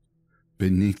 2.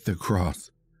 Beneath the cross,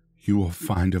 you will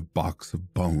find a box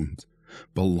of bones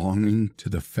belonging to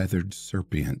the feathered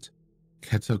serpent,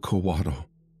 Quetzalcoatl.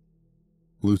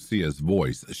 Lucia's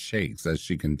voice shakes as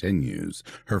she continues,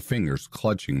 her fingers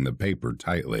clutching the paper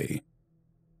tightly.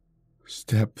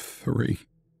 Step 3.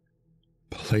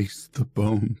 Place the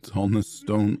bones on the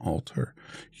stone altar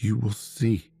you will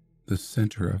see the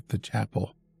center of the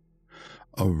chapel.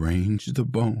 Arrange the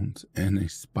bones in a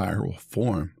spiral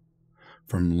form,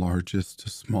 from largest to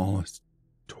smallest,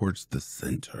 towards the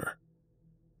center.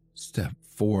 Step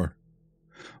 4.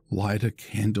 Light a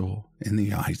candle in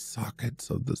the eye sockets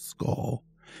of the skull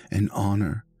in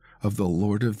honor of the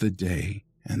Lord of the Day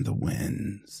and the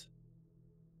Winds.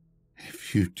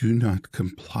 If you do not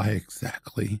comply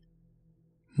exactly,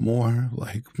 more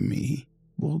like me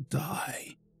will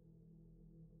die.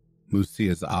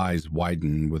 Lucia's eyes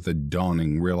widen with a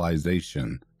dawning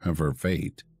realization of her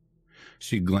fate.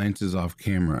 She glances off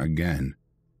camera again,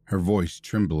 her voice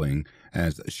trembling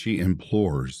as she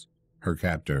implores her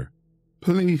captor.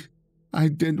 Please, I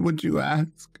did what you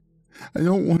asked. I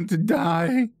don't want to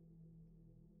die.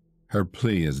 Her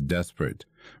plea is desperate,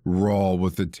 raw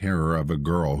with the terror of a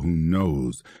girl who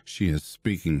knows she is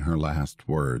speaking her last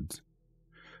words.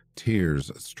 Tears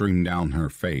stream down her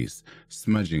face,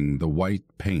 smudging the white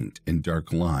paint in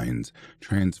dark lines,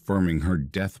 transforming her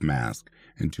death mask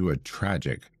into a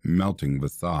tragic, melting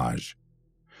visage.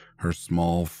 Her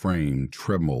small frame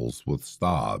trembles with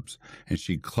sobs, and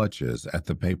she clutches at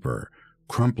the paper,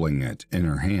 crumpling it in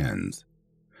her hands.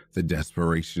 The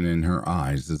desperation in her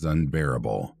eyes is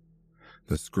unbearable.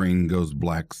 The screen goes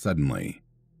black suddenly,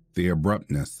 the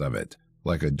abruptness of it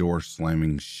like a door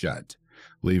slamming shut,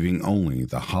 leaving only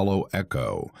the hollow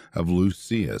echo of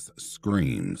Lucia's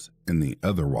screams in the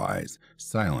otherwise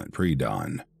silent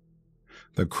pre-dawn.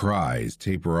 The cries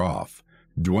taper off,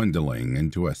 dwindling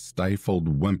into a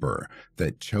stifled whimper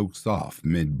that chokes off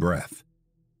mid-breath,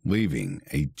 leaving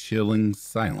a chilling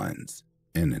silence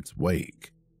in its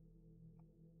wake.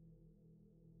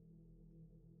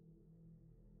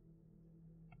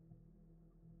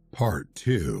 Part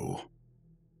 2.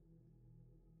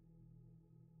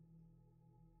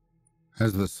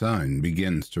 As the sun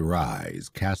begins to rise,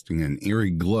 casting an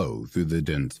eerie glow through the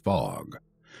dense fog,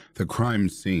 the crime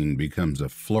scene becomes a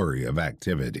flurry of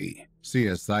activity.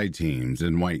 CSI teams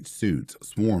in white suits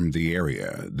swarm the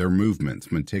area, their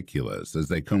movements meticulous as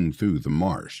they comb through the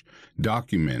marsh,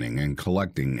 documenting and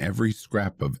collecting every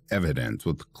scrap of evidence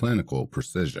with clinical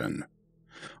precision.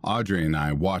 Audrey and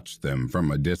I watch them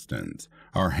from a distance,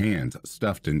 our hands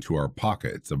stuffed into our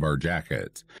pockets of our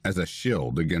jackets as a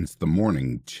shield against the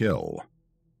morning chill.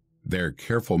 Their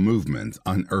careful movements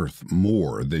unearth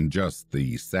more than just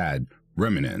the sad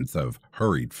remnants of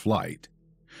hurried flight.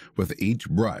 With each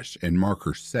brush and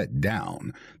marker set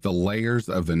down, the layers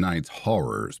of the night's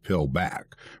horrors peel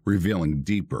back, revealing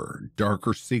deeper,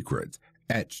 darker secrets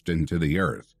etched into the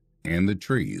earth and the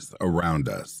trees around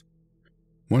us.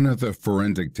 One of the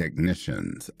forensic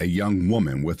technicians, a young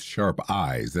woman with sharp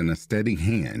eyes and a steady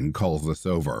hand, calls us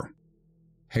over.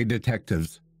 Hey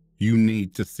detectives, you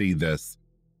need to see this.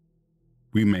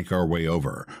 We make our way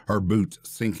over, our boots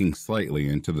sinking slightly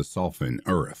into the softened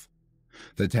earth.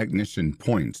 The technician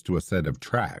points to a set of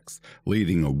tracks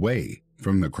leading away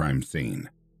from the crime scene.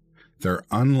 They're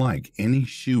unlike any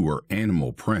shoe or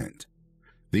animal print.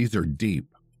 These are deep,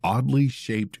 oddly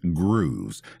shaped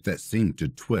grooves that seem to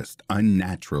twist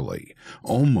unnaturally,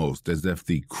 almost as if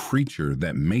the creature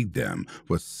that made them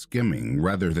was skimming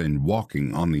rather than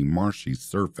walking on the marshy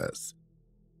surface.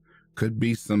 Could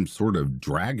be some sort of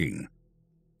dragging,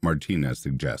 Martinez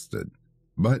suggested,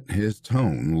 but his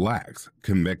tone lacks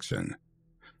conviction.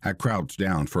 I crouch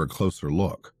down for a closer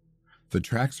look. The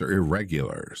tracks are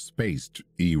irregular, spaced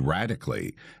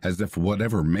erratically, as if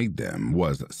whatever made them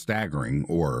was staggering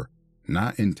or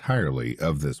not entirely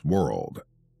of this world.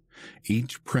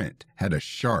 Each print had a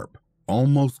sharp,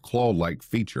 almost claw-like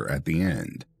feature at the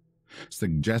end,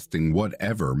 suggesting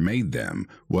whatever made them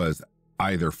was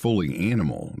either fully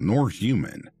animal nor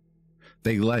human.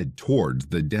 They led towards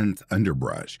the dense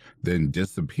underbrush, then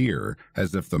disappear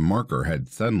as if the marker had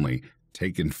suddenly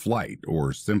taken flight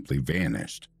or simply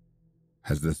vanished.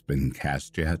 Has this been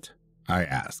cast yet? I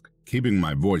ask, keeping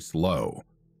my voice low.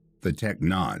 The tech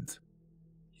nods.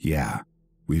 Yeah,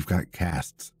 we've got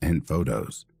casts and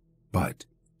photos, but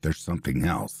there's something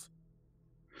else.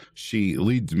 She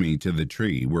leads me to the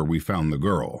tree where we found the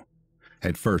girl.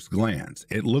 At first glance,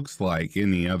 it looks like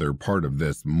any other part of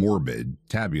this morbid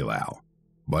tableau,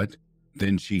 but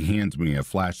then she hands me a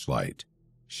flashlight.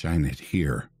 "Shine it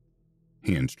here,"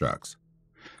 he instructs.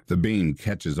 The beam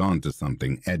catches onto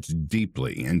something etched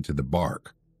deeply into the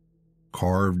bark.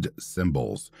 Carved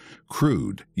symbols,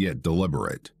 crude yet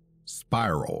deliberate,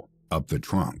 spiral up the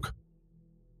trunk.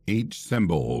 Each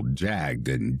symbol, jagged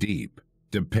and deep,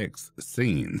 depicts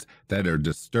scenes that are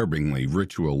disturbingly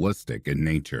ritualistic in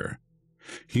nature.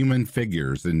 Human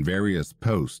figures in various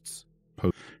poses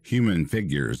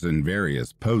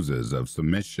of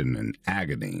submission and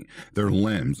agony, their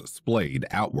limbs splayed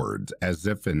outwards as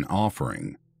if in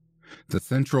offering. The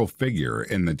central figure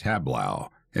in the tableau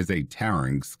is a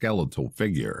towering skeletal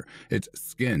figure, its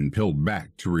skin peeled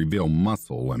back to reveal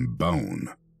muscle and bone.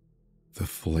 "The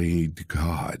flayed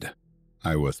god,"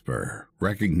 I whisper,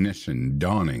 recognition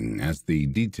dawning as the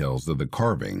details of the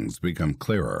carvings become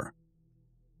clearer.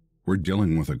 "We're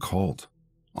dealing with a cult,"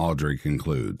 Audrey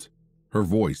concludes, her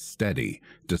voice steady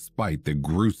despite the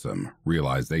gruesome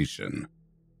realization.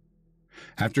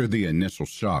 After the initial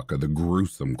shock of the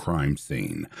gruesome crime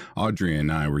scene, Audrey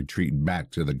and I retreat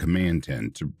back to the command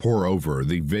tent to pore over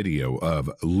the video of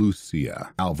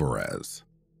Lucia Alvarez.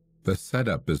 The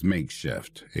setup is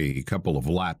makeshift, a couple of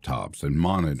laptops and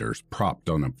monitors propped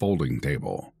on a folding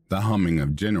table, the humming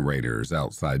of generators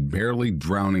outside barely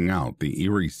drowning out the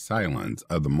eerie silence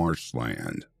of the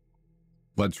marshland.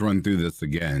 "Let's run through this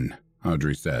again,"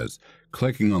 Audrey says,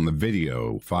 clicking on the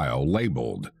video file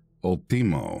labeled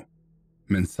Ultimo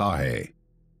Mensaje.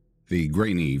 The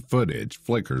grainy footage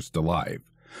flickers to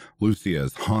life,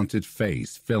 Lucia's haunted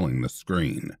face filling the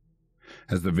screen.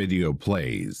 As the video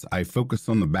plays, I focus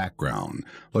on the background,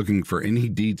 looking for any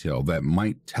detail that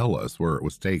might tell us where it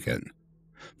was taken.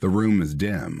 The room is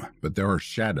dim, but there are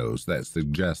shadows that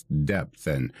suggest depth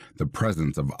and the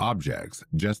presence of objects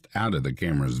just out of the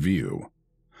camera's view.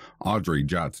 Audrey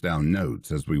jots down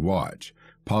notes as we watch,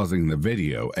 pausing the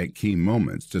video at key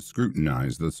moments to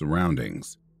scrutinize the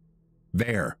surroundings.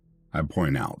 "There," I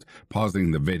point out,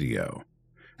 pausing the video.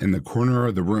 In the corner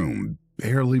of the room,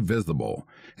 barely visible,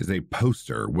 is a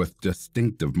poster with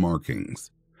distinctive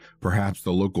markings, perhaps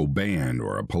the local band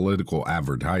or a political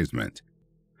advertisement.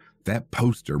 That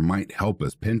poster might help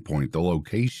us pinpoint the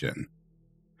location.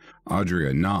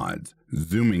 Audrey nods,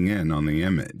 zooming in on the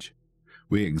image.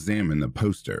 We examine the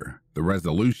poster, the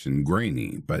resolution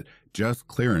grainy, but just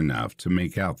clear enough to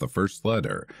make out the first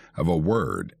letter of a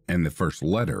word and the first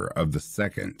letter of the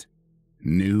second.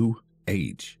 New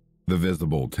H, the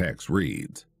visible text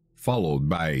reads, followed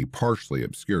by a partially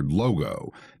obscured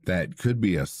logo that could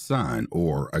be a sun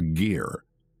or a gear,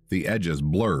 the edges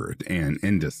blurred and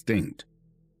indistinct.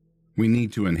 "We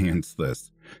need to enhance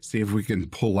this, see if we can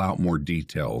pull out more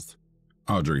details,"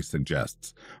 Audrey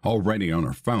suggests, already on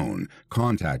her phone,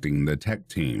 contacting the tech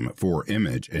team for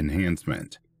image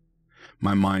enhancement.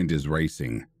 My mind is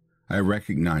racing. I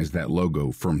recognize that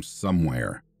logo from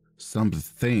somewhere,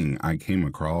 something I came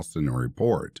across in a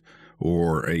report,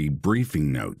 or a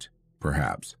briefing note,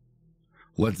 perhaps.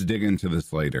 Let's dig into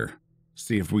this later,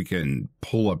 see if we can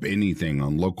pull up anything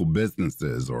on local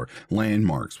businesses or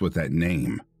landmarks with that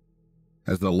name.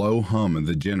 As the low hum of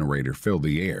the generator filled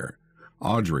the air,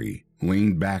 Audrey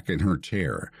leaned back in her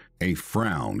chair, a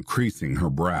frown creasing her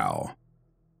brow.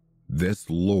 "This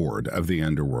lord of the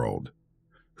underworld,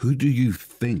 who do you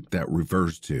think that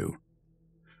refers to?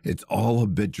 It's all a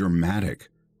bit dramatic,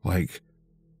 like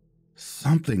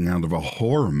something out of a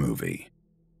horror movie."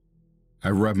 I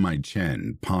rub my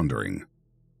chin, pondering.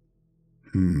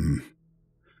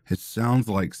 It sounds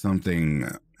like something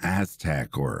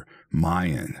Aztec or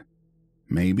Mayan.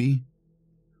 Maybe?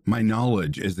 My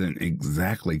knowledge isn't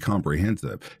exactly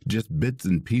comprehensive, just bits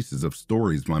and pieces of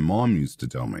stories my mom used to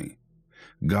tell me.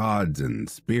 Gods and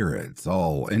spirits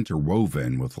all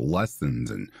interwoven with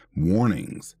lessons and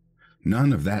warnings.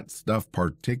 None of that stuff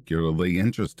particularly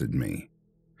interested me.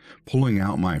 Pulling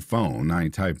out my phone, I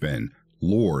type in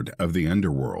Lord of the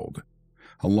Underworld,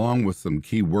 along with some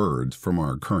key words from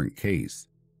our current case: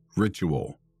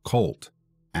 ritual, cult,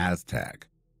 Aztec.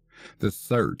 The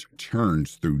search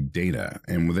churns through data,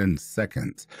 and within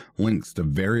seconds, links to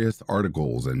various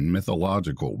articles and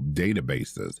mythological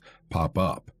databases pop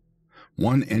up.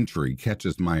 One entry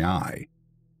catches my eye: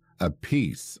 a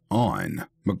piece on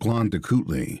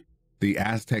Mictlantecutli, the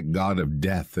Aztec god of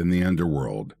death in the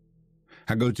underworld.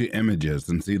 I go to images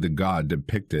and see the god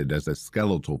depicted as a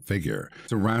skeletal figure,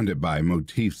 surrounded by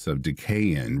motifs of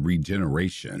decay and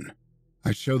regeneration.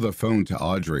 I show the phone to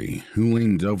Audrey, who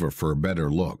leans over for a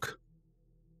better look.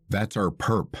 "That's our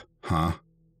perp, huh?"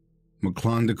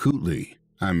 "Mictlantecutli,"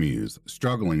 I muse,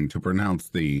 struggling to pronounce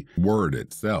the word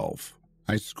itself.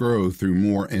 I scroll through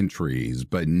more entries,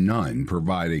 but none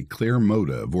provide a clear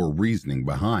motive or reasoning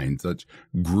behind such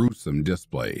gruesome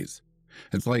displays.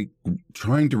 It's like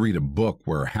trying to read a book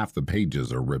where half the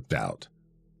pages are ripped out.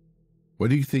 What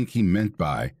do you think he meant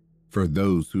by, for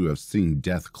those who have seen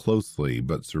death closely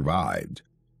but survived?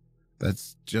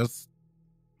 That's just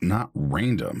not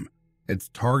random. It's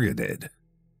targeted.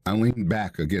 I leaned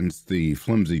back against the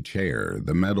flimsy chair,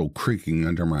 the metal creaking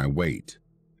under my weight.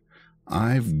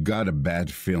 I've got a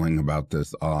bad feeling about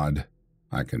this, Odd,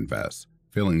 I confess,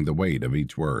 feeling the weight of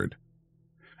each word.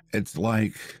 It's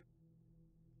like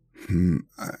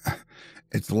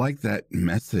that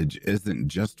message isn't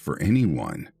just for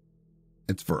anyone.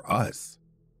 It's for us.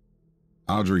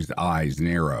 Audrey's eyes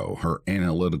narrow, her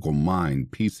analytical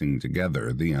mind piecing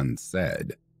together the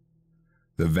unsaid.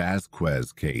 The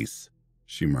Vasquez case,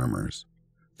 she murmurs,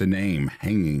 the name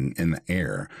hanging in the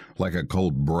air like a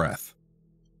cold breath.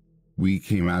 We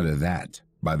came out of that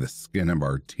by the skin of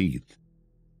our teeth.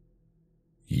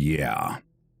 Yeah.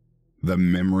 The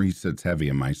memory sits heavy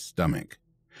in my stomach.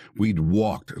 We'd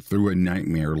walked through a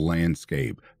nightmare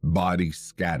landscape, bodies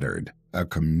scattered, a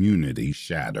community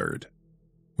shattered.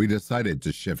 We decided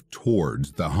to shift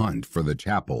towards the hunt for the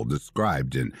chapel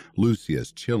described in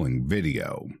Lucia's chilling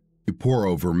video. We pore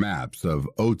over maps of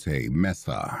Otay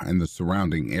Mesa and the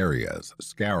surrounding areas,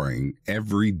 scouring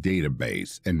every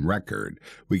database and record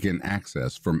we can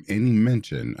access from any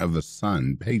mention of the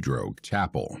San Pedro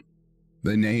Chapel.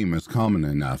 The name is common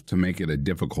enough to make it a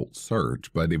difficult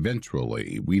search, but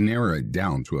eventually we narrow it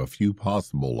down to a few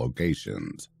possible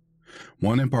locations.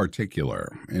 One in particular,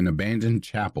 an abandoned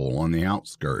chapel on the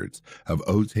outskirts of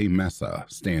Otay Mesa,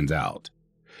 stands out.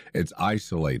 It's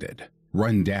isolated,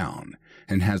 run down,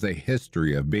 and has a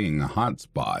history of being a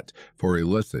hotspot for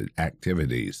illicit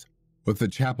activities. With the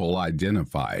chapel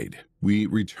identified, we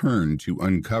return to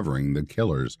uncovering the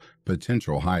killer's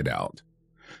potential hideout.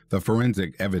 The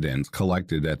forensic evidence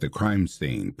collected at the crime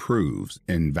scene proves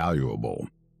invaluable.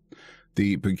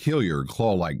 The peculiar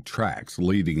claw-like tracks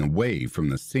leading away from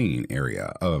the scene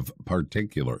area of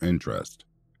particular interest.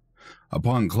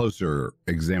 Upon closer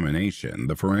examination,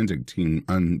 the forensic team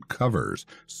uncovers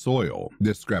soil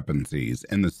discrepancies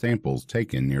in the samples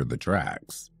taken near the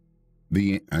tracks.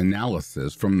 The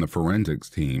analysis from the forensics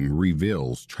team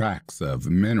reveals tracks of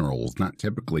minerals not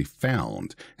typically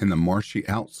found in the marshy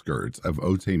outskirts of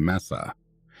Otay Mesa.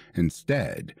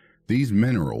 Instead, these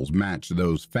minerals match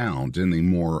those found in the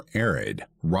more arid,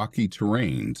 rocky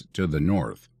terrains to the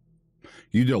north.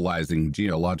 Utilizing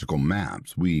geological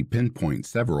maps, we pinpoint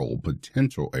several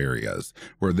potential areas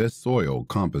where this soil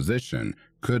composition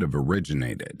could have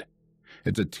originated.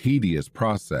 It's a tedious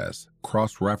process,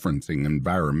 cross-referencing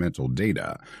environmental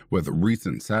data with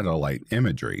recent satellite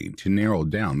imagery to narrow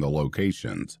down the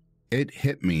locations. It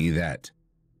hit me that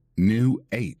New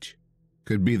H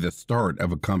could be the start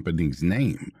of a company's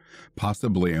name,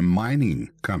 possibly a mining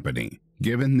company,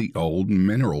 given the old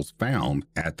minerals found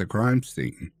at the crime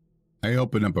scene. I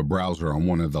open up a browser on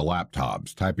one of the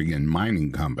laptops, typing in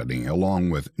mining company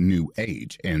along with New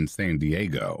H and San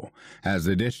Diego as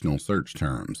additional search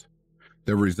terms.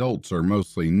 The results are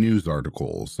mostly news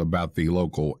articles about the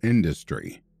local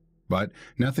industry, but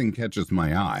nothing catches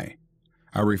my eye.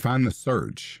 I refine the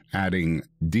search, adding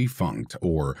defunct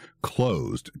or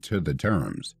closed to the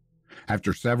terms.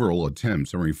 After several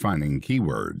attempts in refining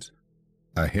keywords,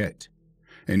 a hit.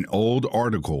 An old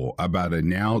article about a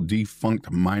now defunct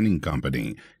mining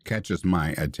company catches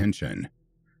my attention.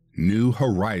 New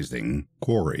Horizon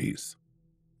Quarries.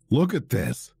 Look at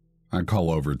this, I call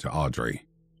over to Audrey,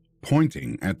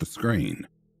 pointing at the screen.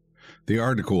 The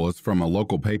article is from a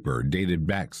local paper dated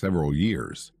back several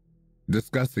years,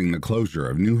 discussing the closure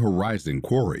of New Horizon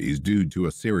Quarries due to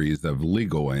a series of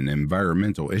legal and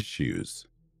environmental issues.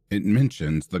 It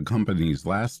mentions the company's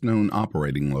last known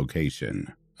operating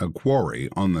location, a quarry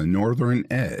on the northern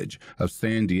edge of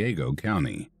San Diego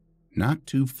County, not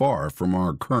too far from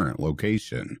our current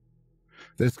location.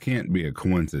 This can't be a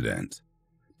coincidence.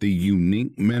 The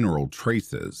unique mineral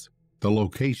traces, the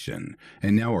location,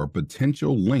 and now our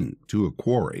potential link to a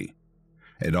quarry.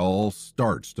 It all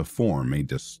starts to form a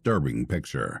disturbing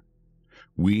picture.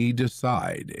 We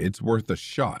decide it's worth a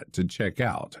shot to check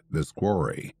out this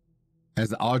quarry.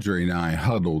 As Audrey and I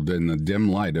huddled in the dim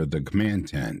light of the command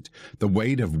tent, the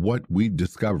weight of what we'd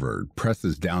discovered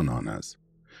presses down on us.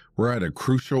 We're at a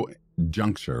crucial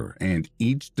juncture, and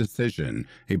each decision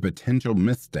a potential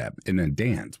misstep in a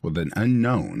dance with an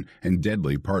unknown and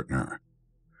deadly partner.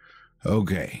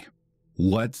 Okay,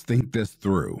 let's think this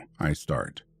through, I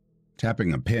start,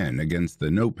 tapping a pen against the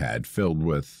notepad filled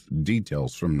with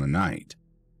details from the night.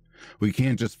 We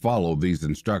can't just follow these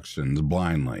instructions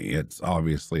blindly. It's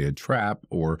obviously a trap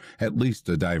or at least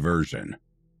a diversion.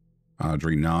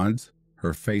 Audrey nods,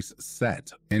 her face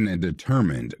set in a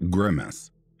determined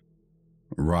grimace.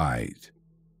 Right,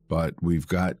 but we've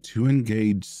got to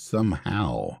engage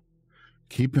somehow.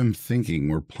 Keep him thinking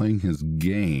we're playing his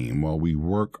game while we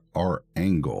work our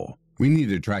angle. We need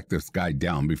to track this guy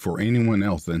down before anyone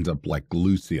else ends up like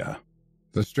Lucia.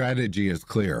 The strategy is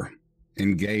clear.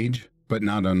 Engage, but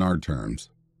not on our terms.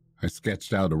 I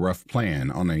sketched out a rough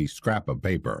plan on a scrap of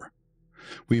paper.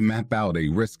 We map out a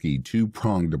risky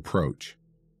two-pronged approach.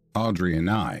 Audrey and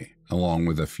I, along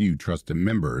with a few trusted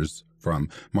members from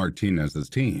Martinez's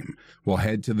team, will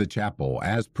head to the chapel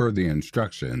as per the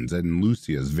instructions in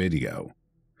Lucia's video.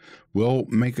 We'll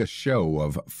make a show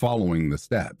of following the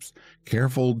steps,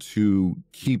 careful to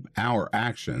keep our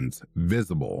actions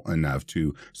visible enough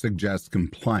to suggest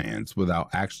compliance without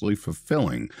actually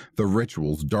fulfilling the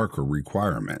ritual's darker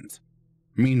requirements.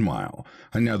 Meanwhile,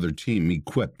 another team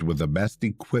equipped with the best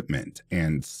equipment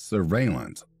and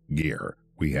surveillance gear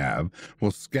we have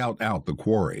will scout out the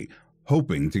quarry,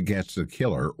 hoping to catch the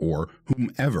killer or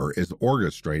whomever is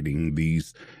orchestrating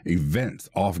these events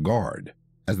off guard.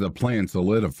 As the plan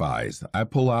solidifies, I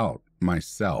pull out my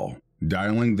cell,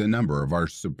 dialing the number of our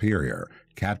superior,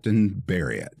 Captain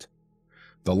Barriott.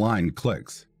 The line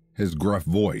clicks, his gruff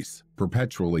voice,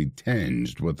 perpetually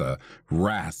tinged with a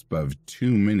rasp of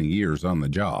too many years on the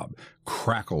job,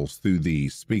 crackles through the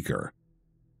speaker.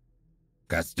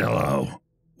 Costello,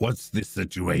 what's the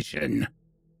situation?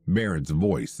 Barrett's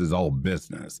voice is all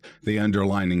business, the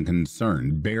underlining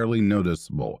concern barely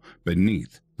noticeable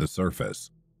beneath the surface.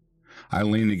 I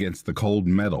lean against the cold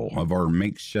metal of our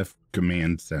makeshift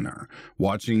command center,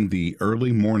 watching the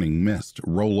early morning mist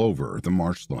roll over the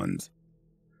marshlands.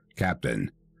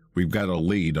 Captain, we've got a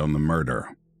lead on the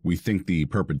murder. We think the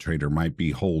perpetrator might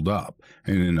be holed up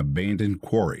in an abandoned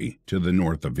quarry to the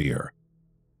north of here.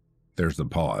 There's a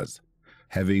pause,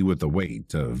 heavy with the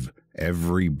weight of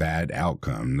every bad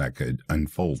outcome that could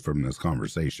unfold from this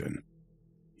conversation.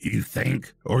 You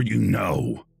think or you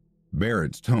know?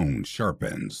 Barrett's tone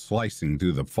sharpens, slicing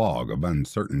through the fog of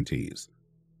uncertainties.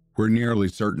 We're nearly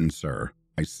certain, sir,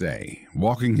 I say,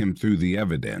 walking him through the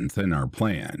evidence in our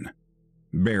plan.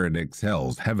 Barrett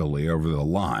exhales heavily over the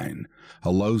line,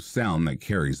 a low sound that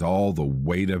carries all the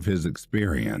weight of his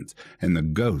experience and the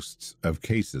ghosts of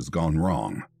cases gone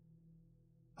wrong.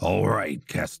 All right,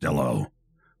 Costello,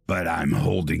 but I'm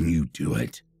holding you to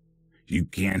it. You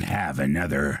can't have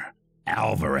another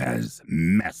Alvarez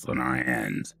mess on our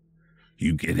hands.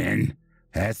 You get in,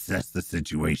 assess the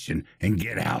situation, and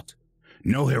get out.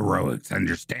 No heroics,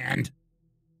 understand?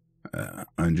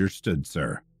 Understood,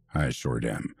 sir, I assured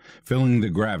him, feeling the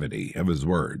gravity of his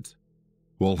words.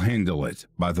 We'll handle it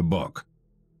by the book.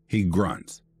 He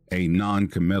grunts, a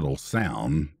non-committal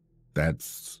sound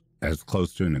that's as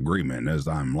close to an agreement as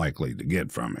I'm likely to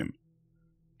get from him.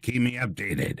 Keep me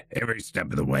updated every step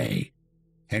of the way.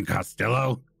 And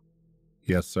Costello?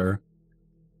 Yes, sir.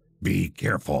 Be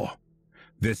careful.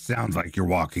 This sounds like you're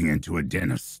walking into a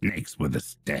den of snakes with a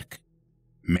stick.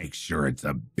 Make sure it's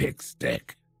a big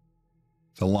stick.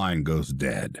 The line goes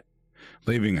dead,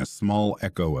 leaving a small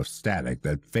echo of static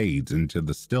that fades into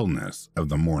the stillness of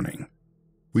the morning.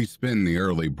 We spend the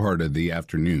early part of the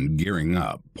afternoon gearing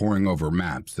up, poring over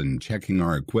maps and checking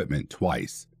our equipment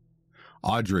twice.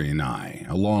 Audrey and I,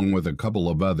 along with a couple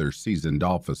of other seasoned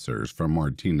officers from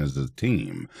Martinez's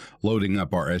team, loading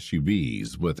up our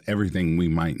SUVs with everything we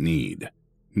might need.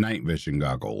 Night vision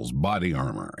goggles, body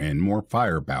armor, and more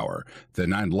firepower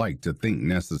than I'd like to think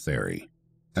necessary.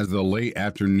 As the late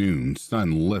afternoon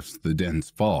sun lifts the dense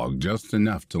fog just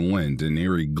enough to lend an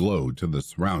eerie glow to the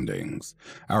surroundings,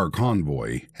 our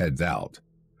convoy heads out.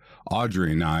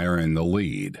 Audrey and I are in the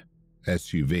lead,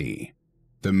 SUV,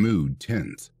 the mood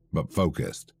tense but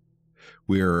focused.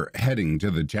 We're heading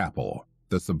to the chapel,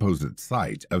 the supposed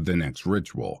site of the next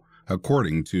ritual,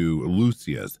 according to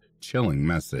Lucia's chilling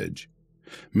message.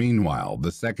 Meanwhile,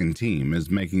 the second team is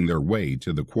making their way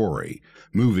to the quarry,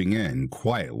 moving in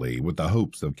quietly with the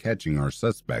hopes of catching our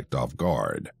suspect off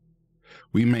guard.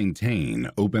 We maintain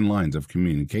open lines of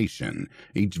communication,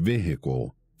 each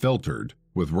vehicle filtered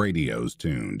with radios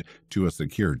tuned to a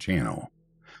secure channel.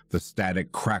 The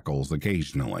static crackles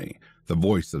occasionally, the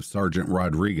voice of Sergeant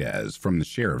Rodriguez from the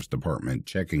sheriff's department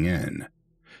checking in,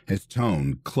 his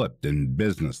tone clipped and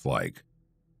businesslike.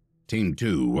 Team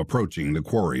 2 approaching the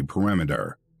quarry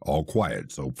perimeter. All quiet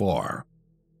so far.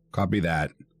 Copy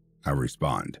that, I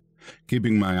respond,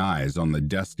 keeping my eyes on the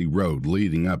dusty road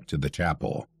leading up to the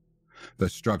chapel. The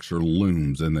structure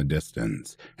looms in the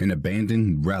distance, an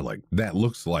abandoned relic that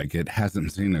looks like it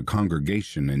hasn't seen a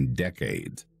congregation in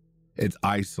decades. Its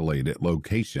isolated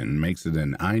location makes it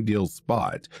an ideal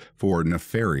spot for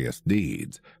nefarious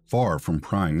deeds, far from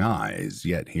prying eyes,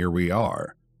 yet here we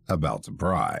are, about to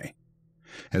pry.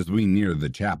 As we near the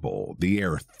chapel, the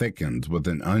air thickens with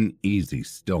an uneasy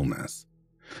stillness,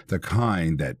 the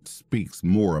kind that speaks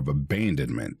more of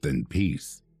abandonment than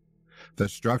peace. The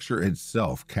structure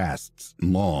itself casts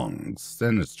long,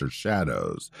 sinister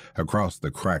shadows across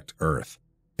the cracked earth,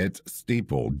 its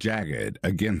steeple jagged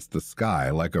against the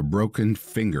sky like a broken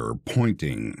finger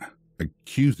pointing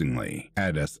accusingly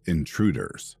at us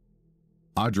intruders.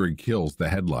 Audrey kills the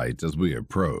headlights as we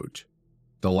approach,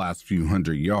 the last few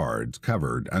hundred yards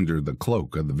covered under the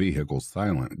cloak of the vehicle's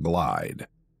silent glide.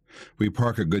 We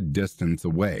park a good distance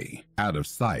away, out of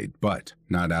sight but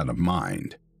not out of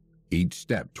mind. Each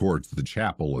step towards the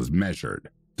chapel is measured,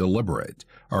 deliberate,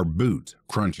 our boots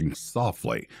crunching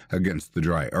softly against the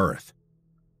dry earth.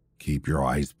 "Keep your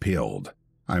eyes peeled,"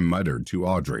 I muttered to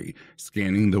Audrey,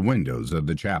 scanning the windows of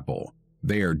the chapel.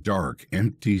 They are dark,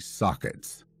 empty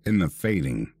sockets in the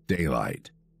fading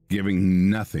daylight, giving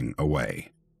nothing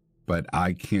away. But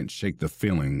I can't shake the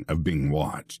feeling of being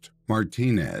watched.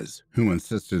 Martinez, who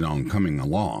insisted on coming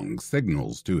along,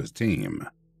 signals to his team.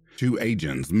 2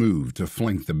 agents move to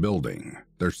flank the building,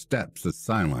 their steps as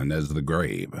silent as the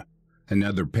grave.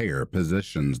 Another pair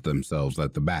positions themselves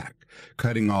at the back,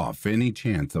 cutting off any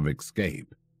chance of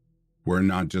escape. We're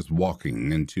not just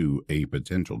walking into a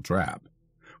potential trap.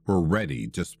 We're ready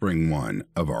to spring one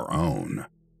of our own.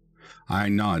 I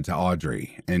nod to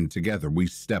Audrey, and together we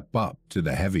step up to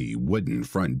the heavy wooden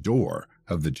front door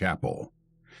of the chapel.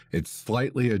 It's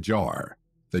slightly ajar,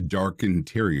 the dark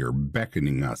interior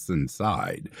beckoning us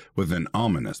inside with an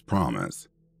ominous promise.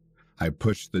 I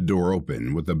push the door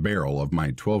open with the barrel of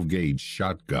my 12-gauge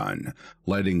shotgun,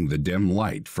 letting the dim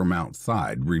light from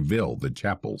outside reveal the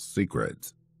chapel's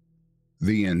secrets.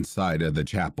 The inside of the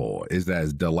chapel is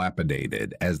as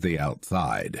dilapidated as the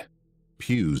outside.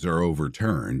 Pews are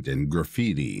overturned and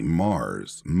graffiti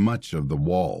mars much of the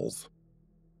walls.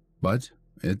 But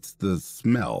it's the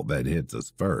smell that hits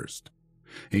us first.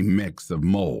 A mix of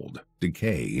mold,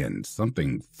 decay, and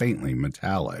something faintly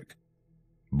metallic.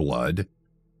 Blood?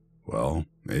 Well,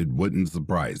 it wouldn't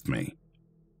surprise me.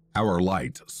 Our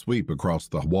lights sweep across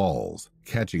the walls,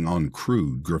 catching on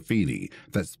crude graffiti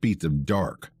that speaks of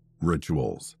dark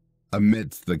rituals.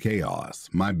 Amidst the chaos,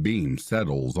 my beam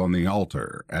settles on the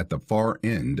altar at the far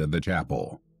end of the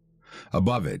chapel.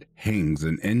 Above it hangs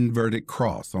an inverted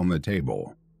cross on the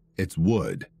table. Its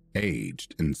wood,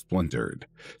 aged and splintered,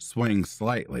 swaying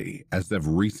slightly as if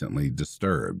recently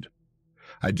disturbed.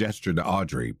 I gesture to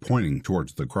Audrey, pointing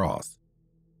towards the cross.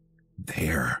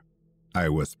 "There," I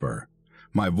whisper,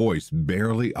 my voice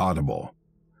barely audible.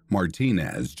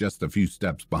 Martinez, just a few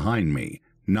steps behind me,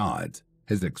 nods,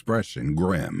 his expression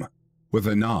grim. With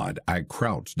a nod, I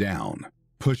crouch down,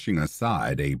 pushing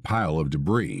aside a pile of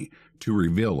debris to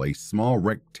reveal a small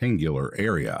rectangular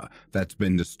area that's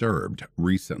been disturbed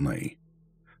recently.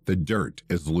 The dirt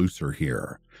is looser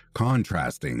here,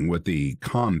 contrasting with the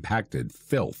compacted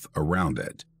filth around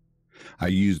it. I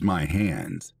use my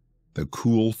hands, the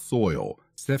cool soil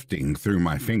sifting through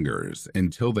my fingers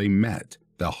until they met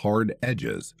the hard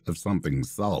edges of something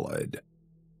solid.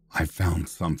 "I found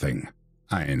something,"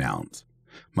 I announce,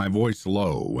 my voice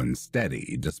low and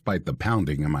steady despite the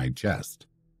pounding in my chest.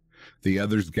 The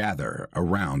others gather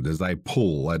around as I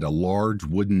pull at a large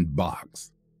wooden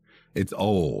box. It's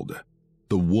old,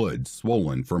 the wood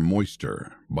swollen from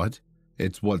moisture, but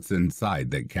it's what's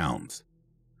inside that counts.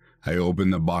 I open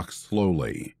the box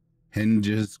slowly,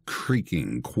 hinges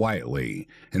creaking quietly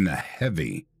in the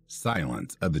heavy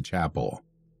silence of the chapel.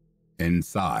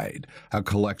 Inside, a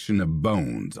collection of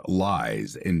bones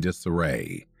lies in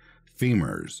disarray.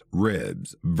 Femurs,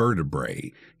 ribs,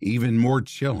 vertebrae, even more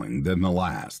chilling than the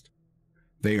last.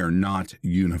 They are not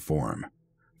uniform.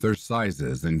 Their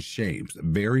sizes and shapes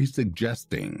vary,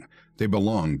 suggesting they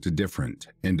belong to different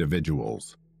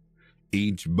individuals.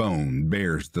 Each bone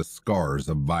bears the scars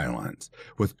of violence,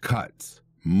 with cuts,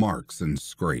 marks, and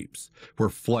scrapes where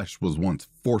flesh was once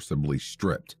forcibly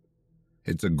stripped.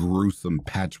 It's a gruesome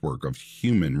patchwork of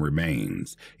human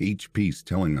remains, each piece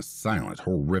telling a silent,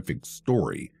 horrific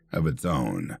story of its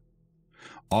own.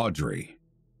 Audrey,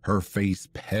 her face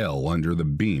pale under the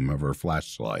beam of her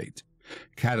flashlight,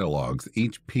 catalogs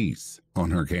each piece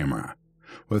on her camera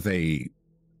with a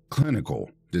clinical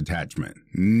detachment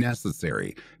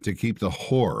necessary to keep the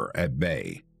horror at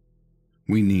bay.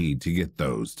 "We need to get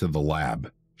those to the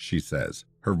lab," she says,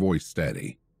 her voice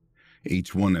steady.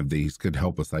 Each one of these could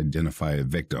help us identify a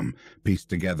victim, piece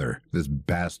together this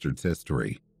bastard's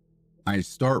history. I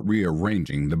start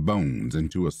rearranging the bones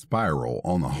into a spiral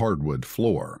on the hardwood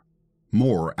floor,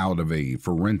 more out of a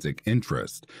forensic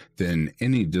interest than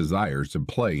any desire to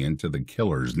play into the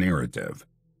killer's narrative.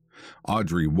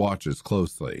 Audrey watches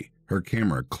closely, her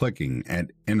camera clicking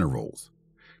at intervals,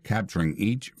 capturing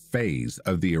each phase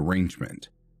of the arrangement.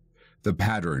 The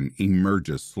pattern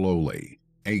emerges slowly,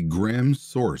 a grim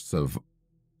source of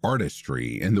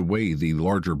artistry in the way the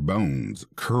larger bones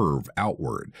curve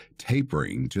outward,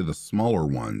 tapering to the smaller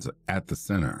ones at the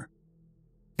center.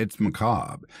 It's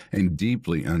macabre and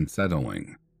deeply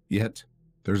unsettling, yet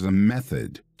there's a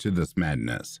method to this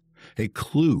madness, a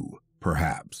clue,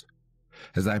 perhaps.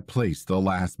 As I place the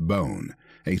last bone,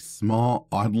 a small,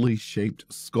 oddly shaped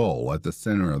skull at the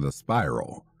center of the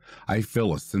spiral, I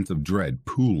feel a sense of dread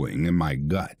pooling in my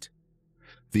gut.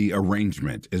 The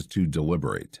arrangement is too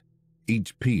deliberate,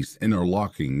 each piece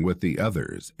interlocking with the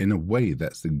others in a way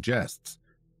that suggests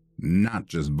not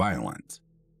just violence,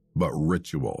 but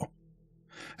ritual.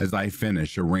 As I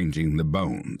finish arranging the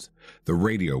bones, the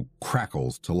radio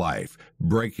crackles to life,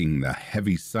 breaking the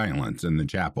heavy silence in the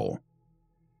chapel.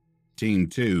 Team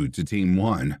 2 to Team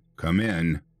 1, come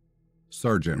in.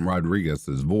 Sergeant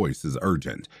Rodriguez's voice is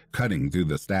urgent, cutting through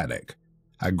the static.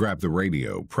 I grab the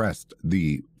radio, pressed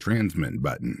the transmit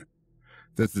button.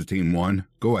 This is Team 1.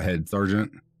 Go ahead,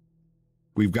 Sergeant.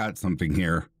 We've got something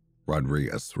here,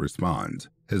 Rodriguez responds,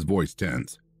 his voice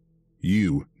tense.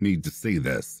 You need to see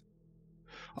this.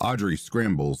 Audrey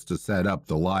scrambles to set up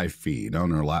the live feed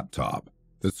on her laptop.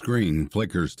 The screen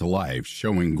flickers to life,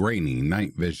 showing grainy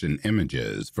night vision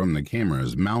images from the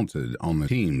cameras mounted on the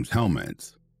team's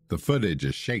helmets. The footage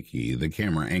is shaky, the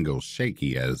camera angles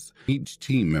shaky as each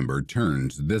team member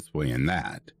turns this way and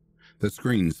that. The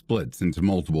screen splits into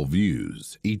multiple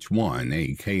views, each one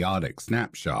a chaotic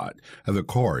snapshot of the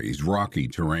quarry's rocky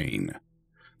terrain.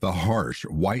 The harsh,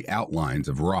 white outlines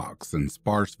of rocks and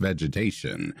sparse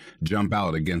vegetation jump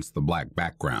out against the black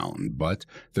background, but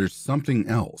there's something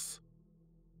else.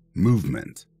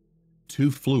 Movement.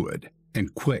 Too fluid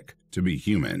and quick to be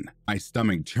human. My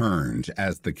stomach churns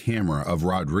as the camera of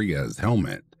Rodriguez's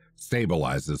helmet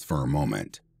stabilizes for a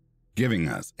moment, giving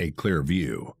us a clear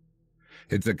view.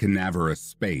 It's a cadaverous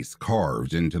space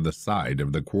carved into the side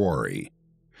of the quarry,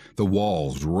 the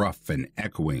walls rough and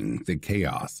echoing the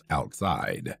chaos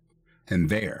outside. And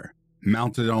there,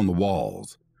 mounted on the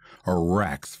walls, are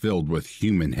racks filled with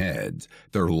human heads,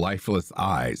 their lifeless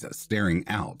eyes staring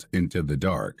out into the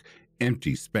dark,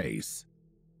 empty space.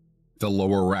 The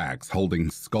lower racks holding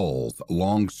skulls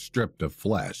long stripped of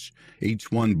flesh,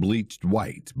 each one bleached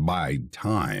white by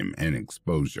time and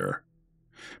exposure.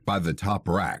 By the top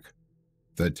rack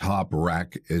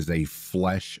is a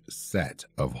flesh set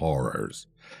of horrors,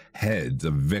 heads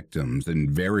of victims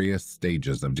in various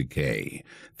stages of decay,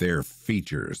 their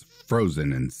features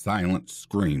frozen in silent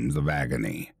screams of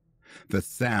agony. The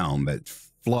sound that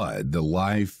flood the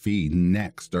live feed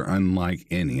next are unlike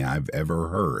any I've ever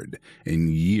heard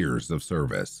in years of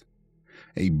service.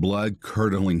 A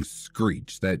blood-curdling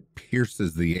screech that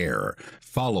pierces the air,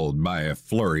 followed by a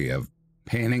flurry of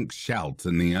panic shouts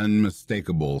and the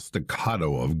unmistakable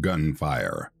staccato of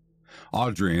gunfire.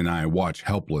 Audrey and I watch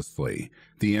helplessly,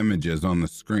 the images on the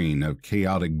screen of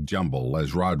chaotic jumble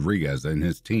as Rodriguez and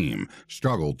his team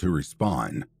struggle to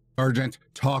respond. "Sergeant,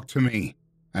 talk to me,"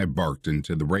 I barked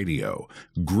into the radio,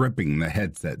 gripping the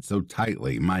headset so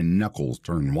tightly my knuckles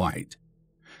turn white.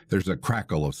 There's a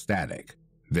crackle of static.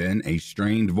 Then a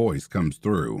strained voice comes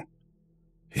through.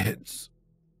 It's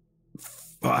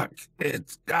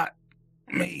got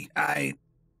me. I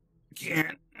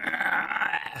can't.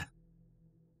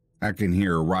 I can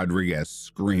hear Rodriguez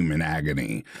scream in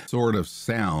agony, sort of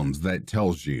sounds that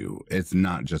tells you it's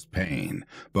not just pain,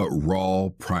 but raw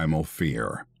primal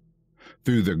fear.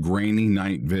 Through the grainy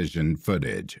night vision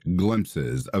footage,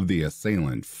 glimpses of the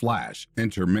assailant flash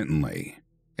intermittently,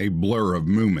 a blur of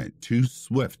movement too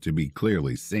swift to be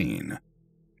clearly seen.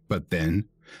 But then,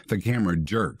 the camera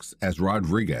jerks as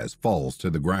Rodriguez falls to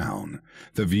the ground,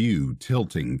 the view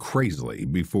tilting crazily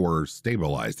before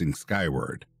stabilizing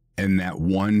skyward. In that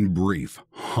one brief,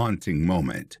 haunting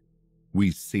moment,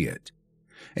 we see it.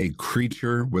 A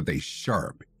creature with a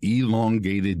sharp,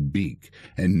 elongated beak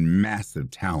and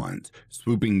massive talons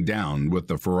swooping down with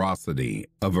the ferocity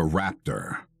of a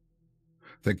raptor.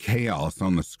 The chaos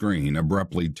on the screen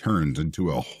abruptly turns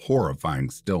into a horrifying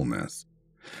stillness.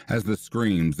 As the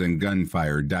screams and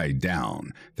gunfire died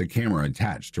down, the camera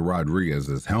attached to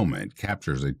Rodriguez's helmet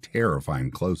captures a terrifying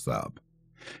close-up.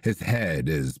 His head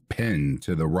is pinned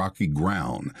to the rocky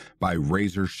ground by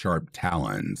razor-sharp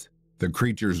talons, The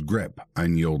creature's grip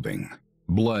unyielding.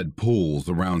 Blood pools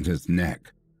around his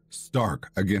neck, stark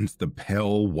against the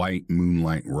pale white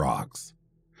moonlight rocks.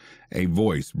 A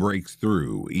voice breaks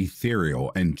through,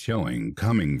 ethereal and chilling,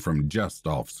 coming from just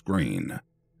off screen.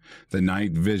 The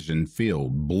night vision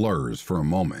field blurs for a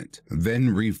moment, then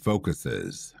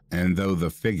refocuses, and though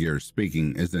the figure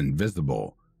speaking is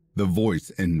invisible, the voice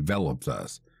envelops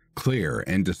us, clear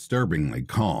and disturbingly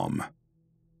calm.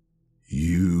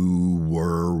 "You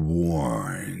were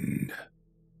warned,"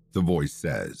 the voice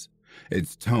says,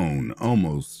 its tone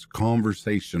almost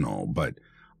conversational but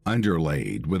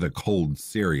underlaid with a cold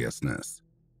seriousness.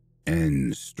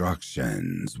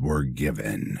 "Instructions were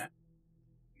given,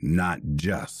 not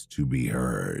just to be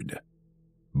heard,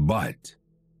 but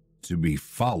to be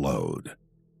followed,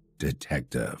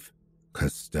 Detective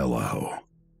Costello."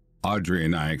 Audrey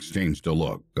and I exchanged a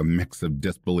look, a mix of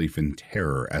disbelief and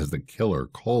terror as the killer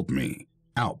called me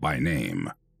out by name.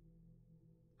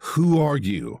 "Who are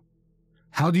you?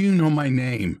 How do you know my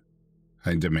name?"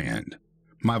 I demand,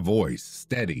 my voice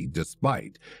steady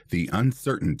despite the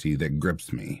uncertainty that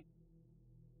grips me.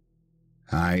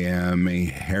 "I am a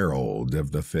herald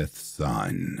of the fifth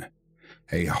sun,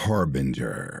 a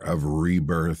harbinger of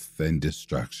rebirth and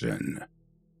destruction.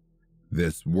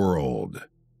 This world,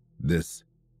 this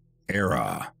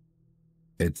era,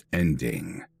 it's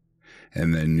ending,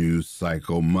 and the new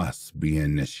cycle must be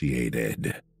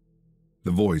initiated."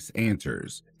 The voice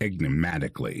answers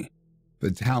enigmatically.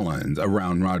 The talons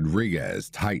around Rodriguez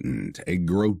tightened, a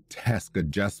grotesque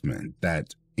adjustment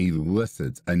that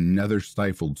elicits another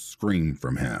stifled scream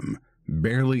from him,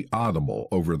 barely audible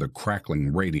over the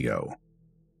crackling radio.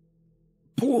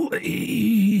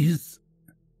 "Please!"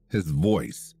 His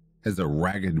voice is a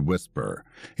ragged whisper,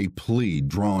 a plea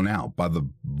drawn out by the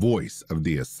voice of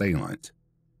the assailant.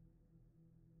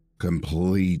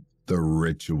 "Complete the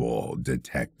ritual,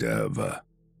 Detective,"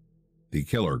 the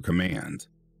killer commands.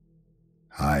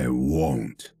 "I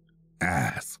won't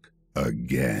ask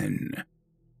again."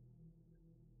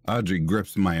 Audrey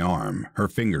grips my arm, her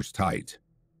fingers tight.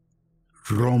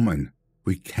 "Roman,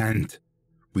 we can't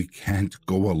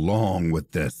go along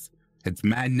with this. It's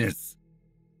madness."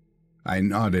 I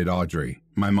nodded Audrey,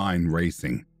 my mind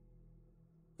racing.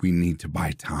 "We need to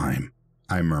buy time,"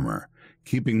 I murmur,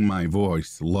 keeping my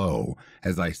voice low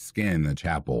as I scan the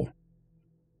chapel.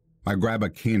 I grab a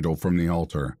candle from the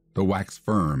altar, the wax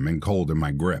firm and cold in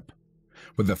my grip.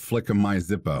 With a flick of my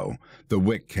Zippo, the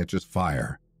wick catches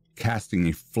fire, casting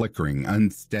a flickering,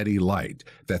 unsteady light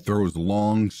that throws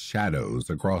long shadows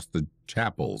across the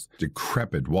chapel's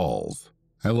decrepit walls.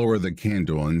 I lower the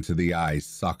candle into the eye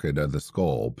socket of the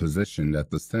skull, positioned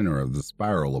at the center of the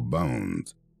spiral of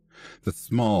bones. The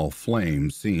small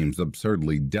flame seems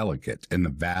absurdly delicate in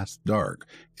the vast dark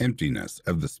emptiness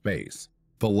of the space.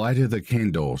 The light of the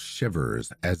candle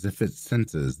shivers as if it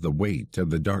senses the weight of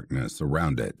the darkness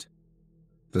around it.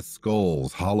 The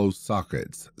skull's hollow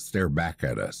sockets stare back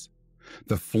at us,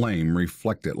 the flame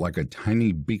reflected like a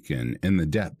tiny beacon in the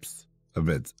depths of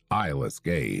its eyeless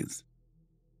gaze.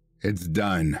 "It's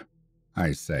done,"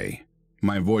 I say,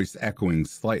 my voice echoing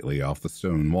slightly off the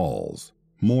stone walls,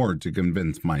 more to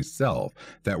convince myself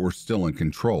that we're still in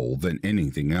control than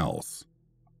anything else.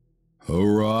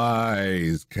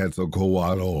 "Arise,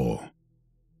 Quetzalcoatl,"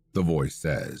 the voice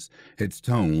says, its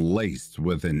tone laced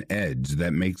with an edge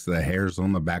that makes the hairs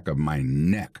on the back of my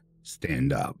neck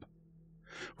stand up.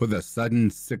 With a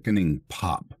sudden sickening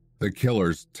pop, the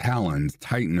killer's talons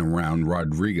tighten around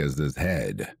Rodriguez's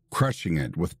head, crushing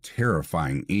it with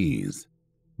terrifying ease.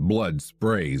 Blood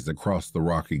sprays across the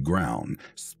rocky ground,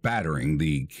 spattering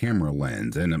the camera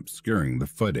lens and obscuring the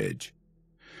footage.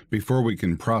 Before we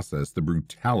can process the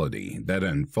brutality that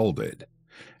unfolded,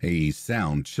 a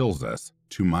sound chills us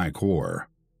to my core.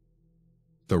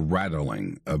 The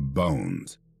rattling of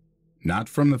bones, not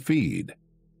from the feed,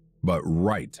 but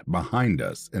right behind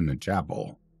us in the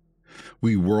chapel.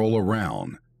 We whirl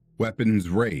around, weapons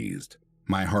raised,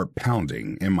 my heart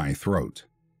pounding in my throat.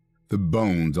 The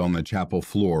bones on the chapel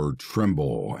floor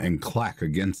tremble and clack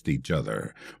against each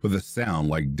other with a sound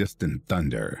like distant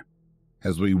thunder.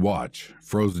 As we watch,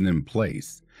 frozen in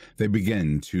place, they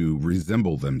begin to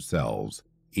resemble themselves,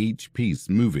 each piece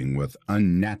moving with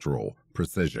unnatural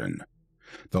precision.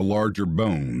 The larger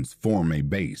bones form a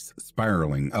base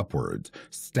spiraling upwards,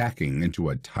 stacking into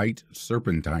a tight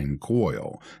serpentine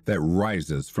coil that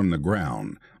rises from the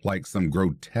ground like some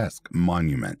grotesque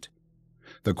monument.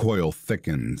 The coil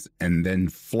thickens, and then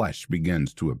flesh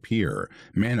begins to appear,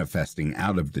 manifesting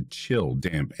out of the chill,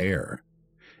 damp air.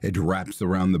 It wraps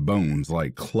around the bones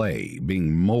like clay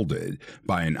being molded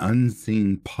by an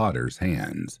unseen potter's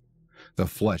hands. The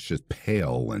flesh is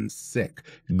pale and sick,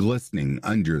 glistening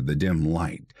under the dim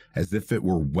light as if it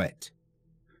were wet.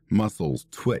 Muscles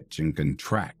twitch and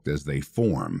contract as they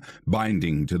form,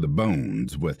 binding to the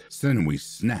bones with sinewy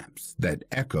snaps that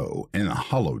echo in a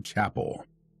hollow chapel.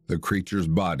 The creature's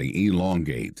body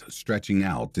elongates, stretching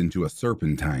out into a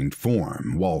serpentine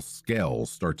form, while scales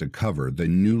start to cover the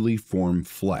newly formed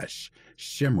flesh,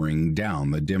 shimmering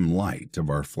down the dim light of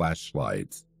our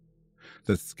flashlights.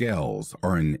 The scales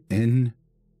are an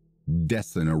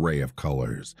incandescent array of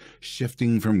colors,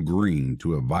 shifting from green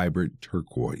to a vibrant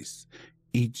turquoise,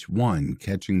 each one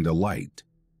catching the light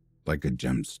like a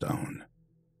gemstone.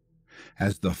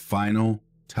 As the final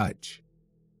touch,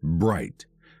 bright,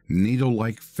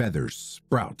 needle-like feathers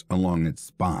sprout along its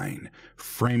spine,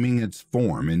 framing its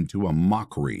form into a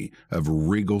mockery of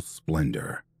regal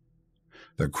splendor.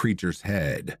 The creature's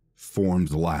head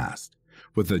forms last,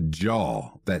 with a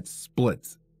jaw that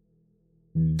splits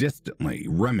distantly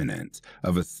remnant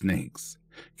of a snake's,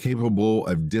 capable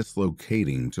of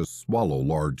dislocating to swallow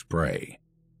large prey.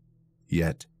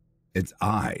 Yet its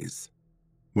eyes,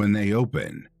 when they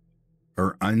open,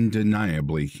 are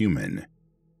undeniably human,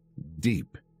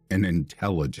 deep and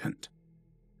intelligent.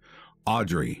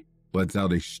 Audrey lets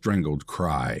out a strangled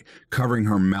cry, covering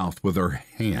her mouth with her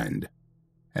hand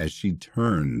as she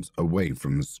turns away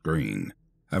from the screen.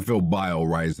 I feel bile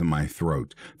rise in my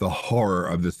throat, the horror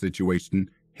of the situation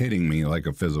hitting me like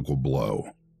a physical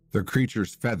blow. The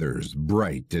creature's feathers,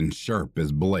 bright and sharp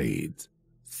as blades,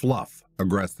 fluff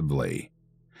aggressively,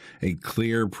 a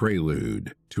clear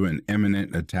prelude to an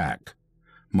imminent attack.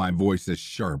 My voice is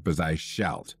sharp as I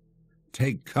shout,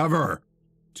 "Take cover!"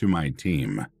 to my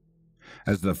team.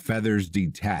 As the feathers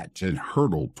detach and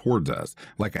hurtle towards us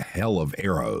like a hail of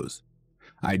arrows,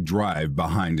 I drive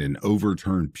behind an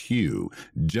overturned pew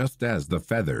just as the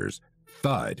feathers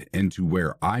thud into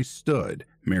where I stood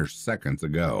mere seconds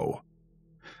ago.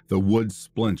 The wood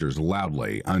splinters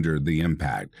loudly under the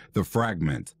impact, the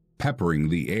fragments peppering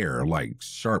the air like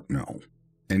shrapnel.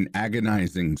 An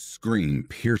agonizing scream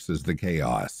pierces the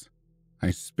chaos.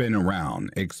 I spin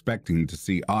around, expecting to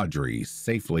see Audrey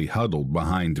safely huddled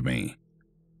behind me.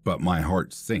 But my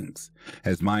heart sinks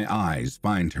as my eyes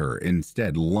find her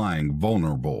instead lying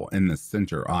vulnerable in the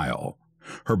center aisle.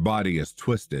 Her body is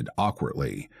twisted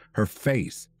awkwardly, her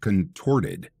face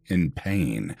contorted in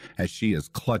pain as she is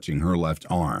clutching her left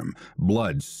arm,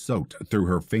 blood soaked through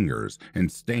her fingers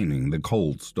and staining the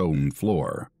cold stone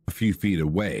floor. A few feet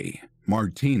away,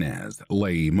 Martinez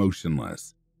lay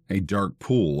motionless, a dark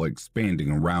pool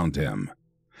expanding around him.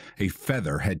 A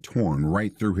feather had torn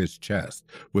right through his chest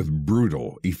with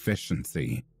brutal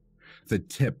efficiency, the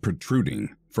tip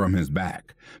protruding from his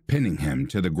back, pinning him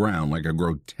to the ground like a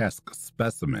grotesque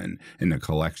specimen in a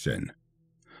collection.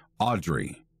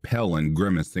 Audrey, pale and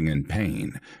grimacing in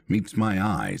pain, meets my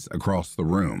eyes across the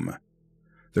room.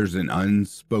 There's an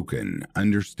unspoken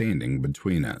understanding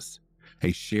between us,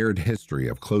 a shared history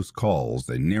of close calls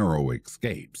and narrow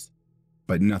escapes,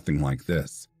 but nothing like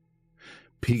this.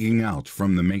 Peeking out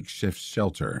from the makeshift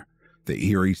shelter, the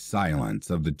eerie silence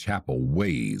of the chapel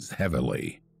weighs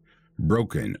heavily,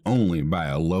 broken only by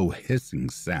a low hissing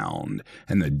sound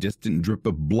and the distant drip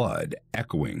of blood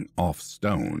echoing off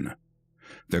stone.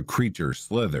 The creature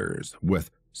slithers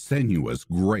with sinuous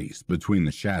grace between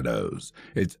the shadows,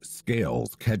 its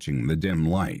scales catching the dim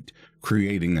light,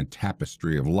 creating a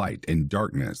tapestry of light and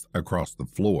darkness across the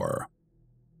floor.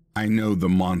 I know the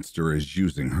monster is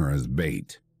using her as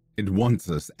bait. It wants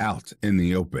us out in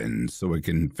the open so it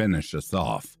can finish us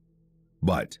off.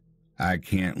 But I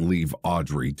can't leave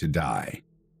Audrey to die.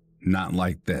 Not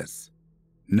like this.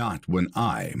 Not when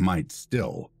I might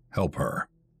still help her.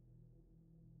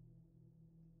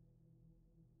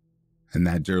 And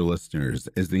that, dear listeners,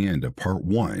 is the end of part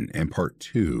 1 and part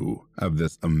 2 of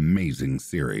this amazing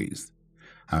series.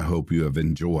 I hope you have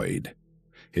enjoyed.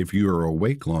 If you are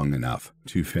awake long enough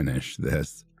to finish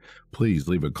this, please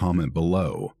leave a comment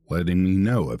below letting me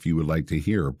know if you would like to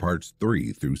hear parts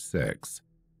 3 through 6.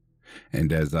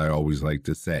 And as I always like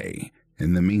to say,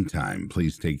 in the meantime,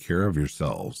 please take care of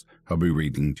yourselves. I'll be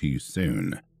reading to you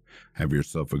soon. Have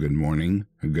yourself a good morning,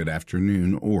 a good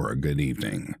afternoon, or a good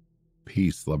evening.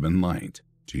 Peace, love, and light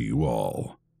to you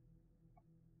all.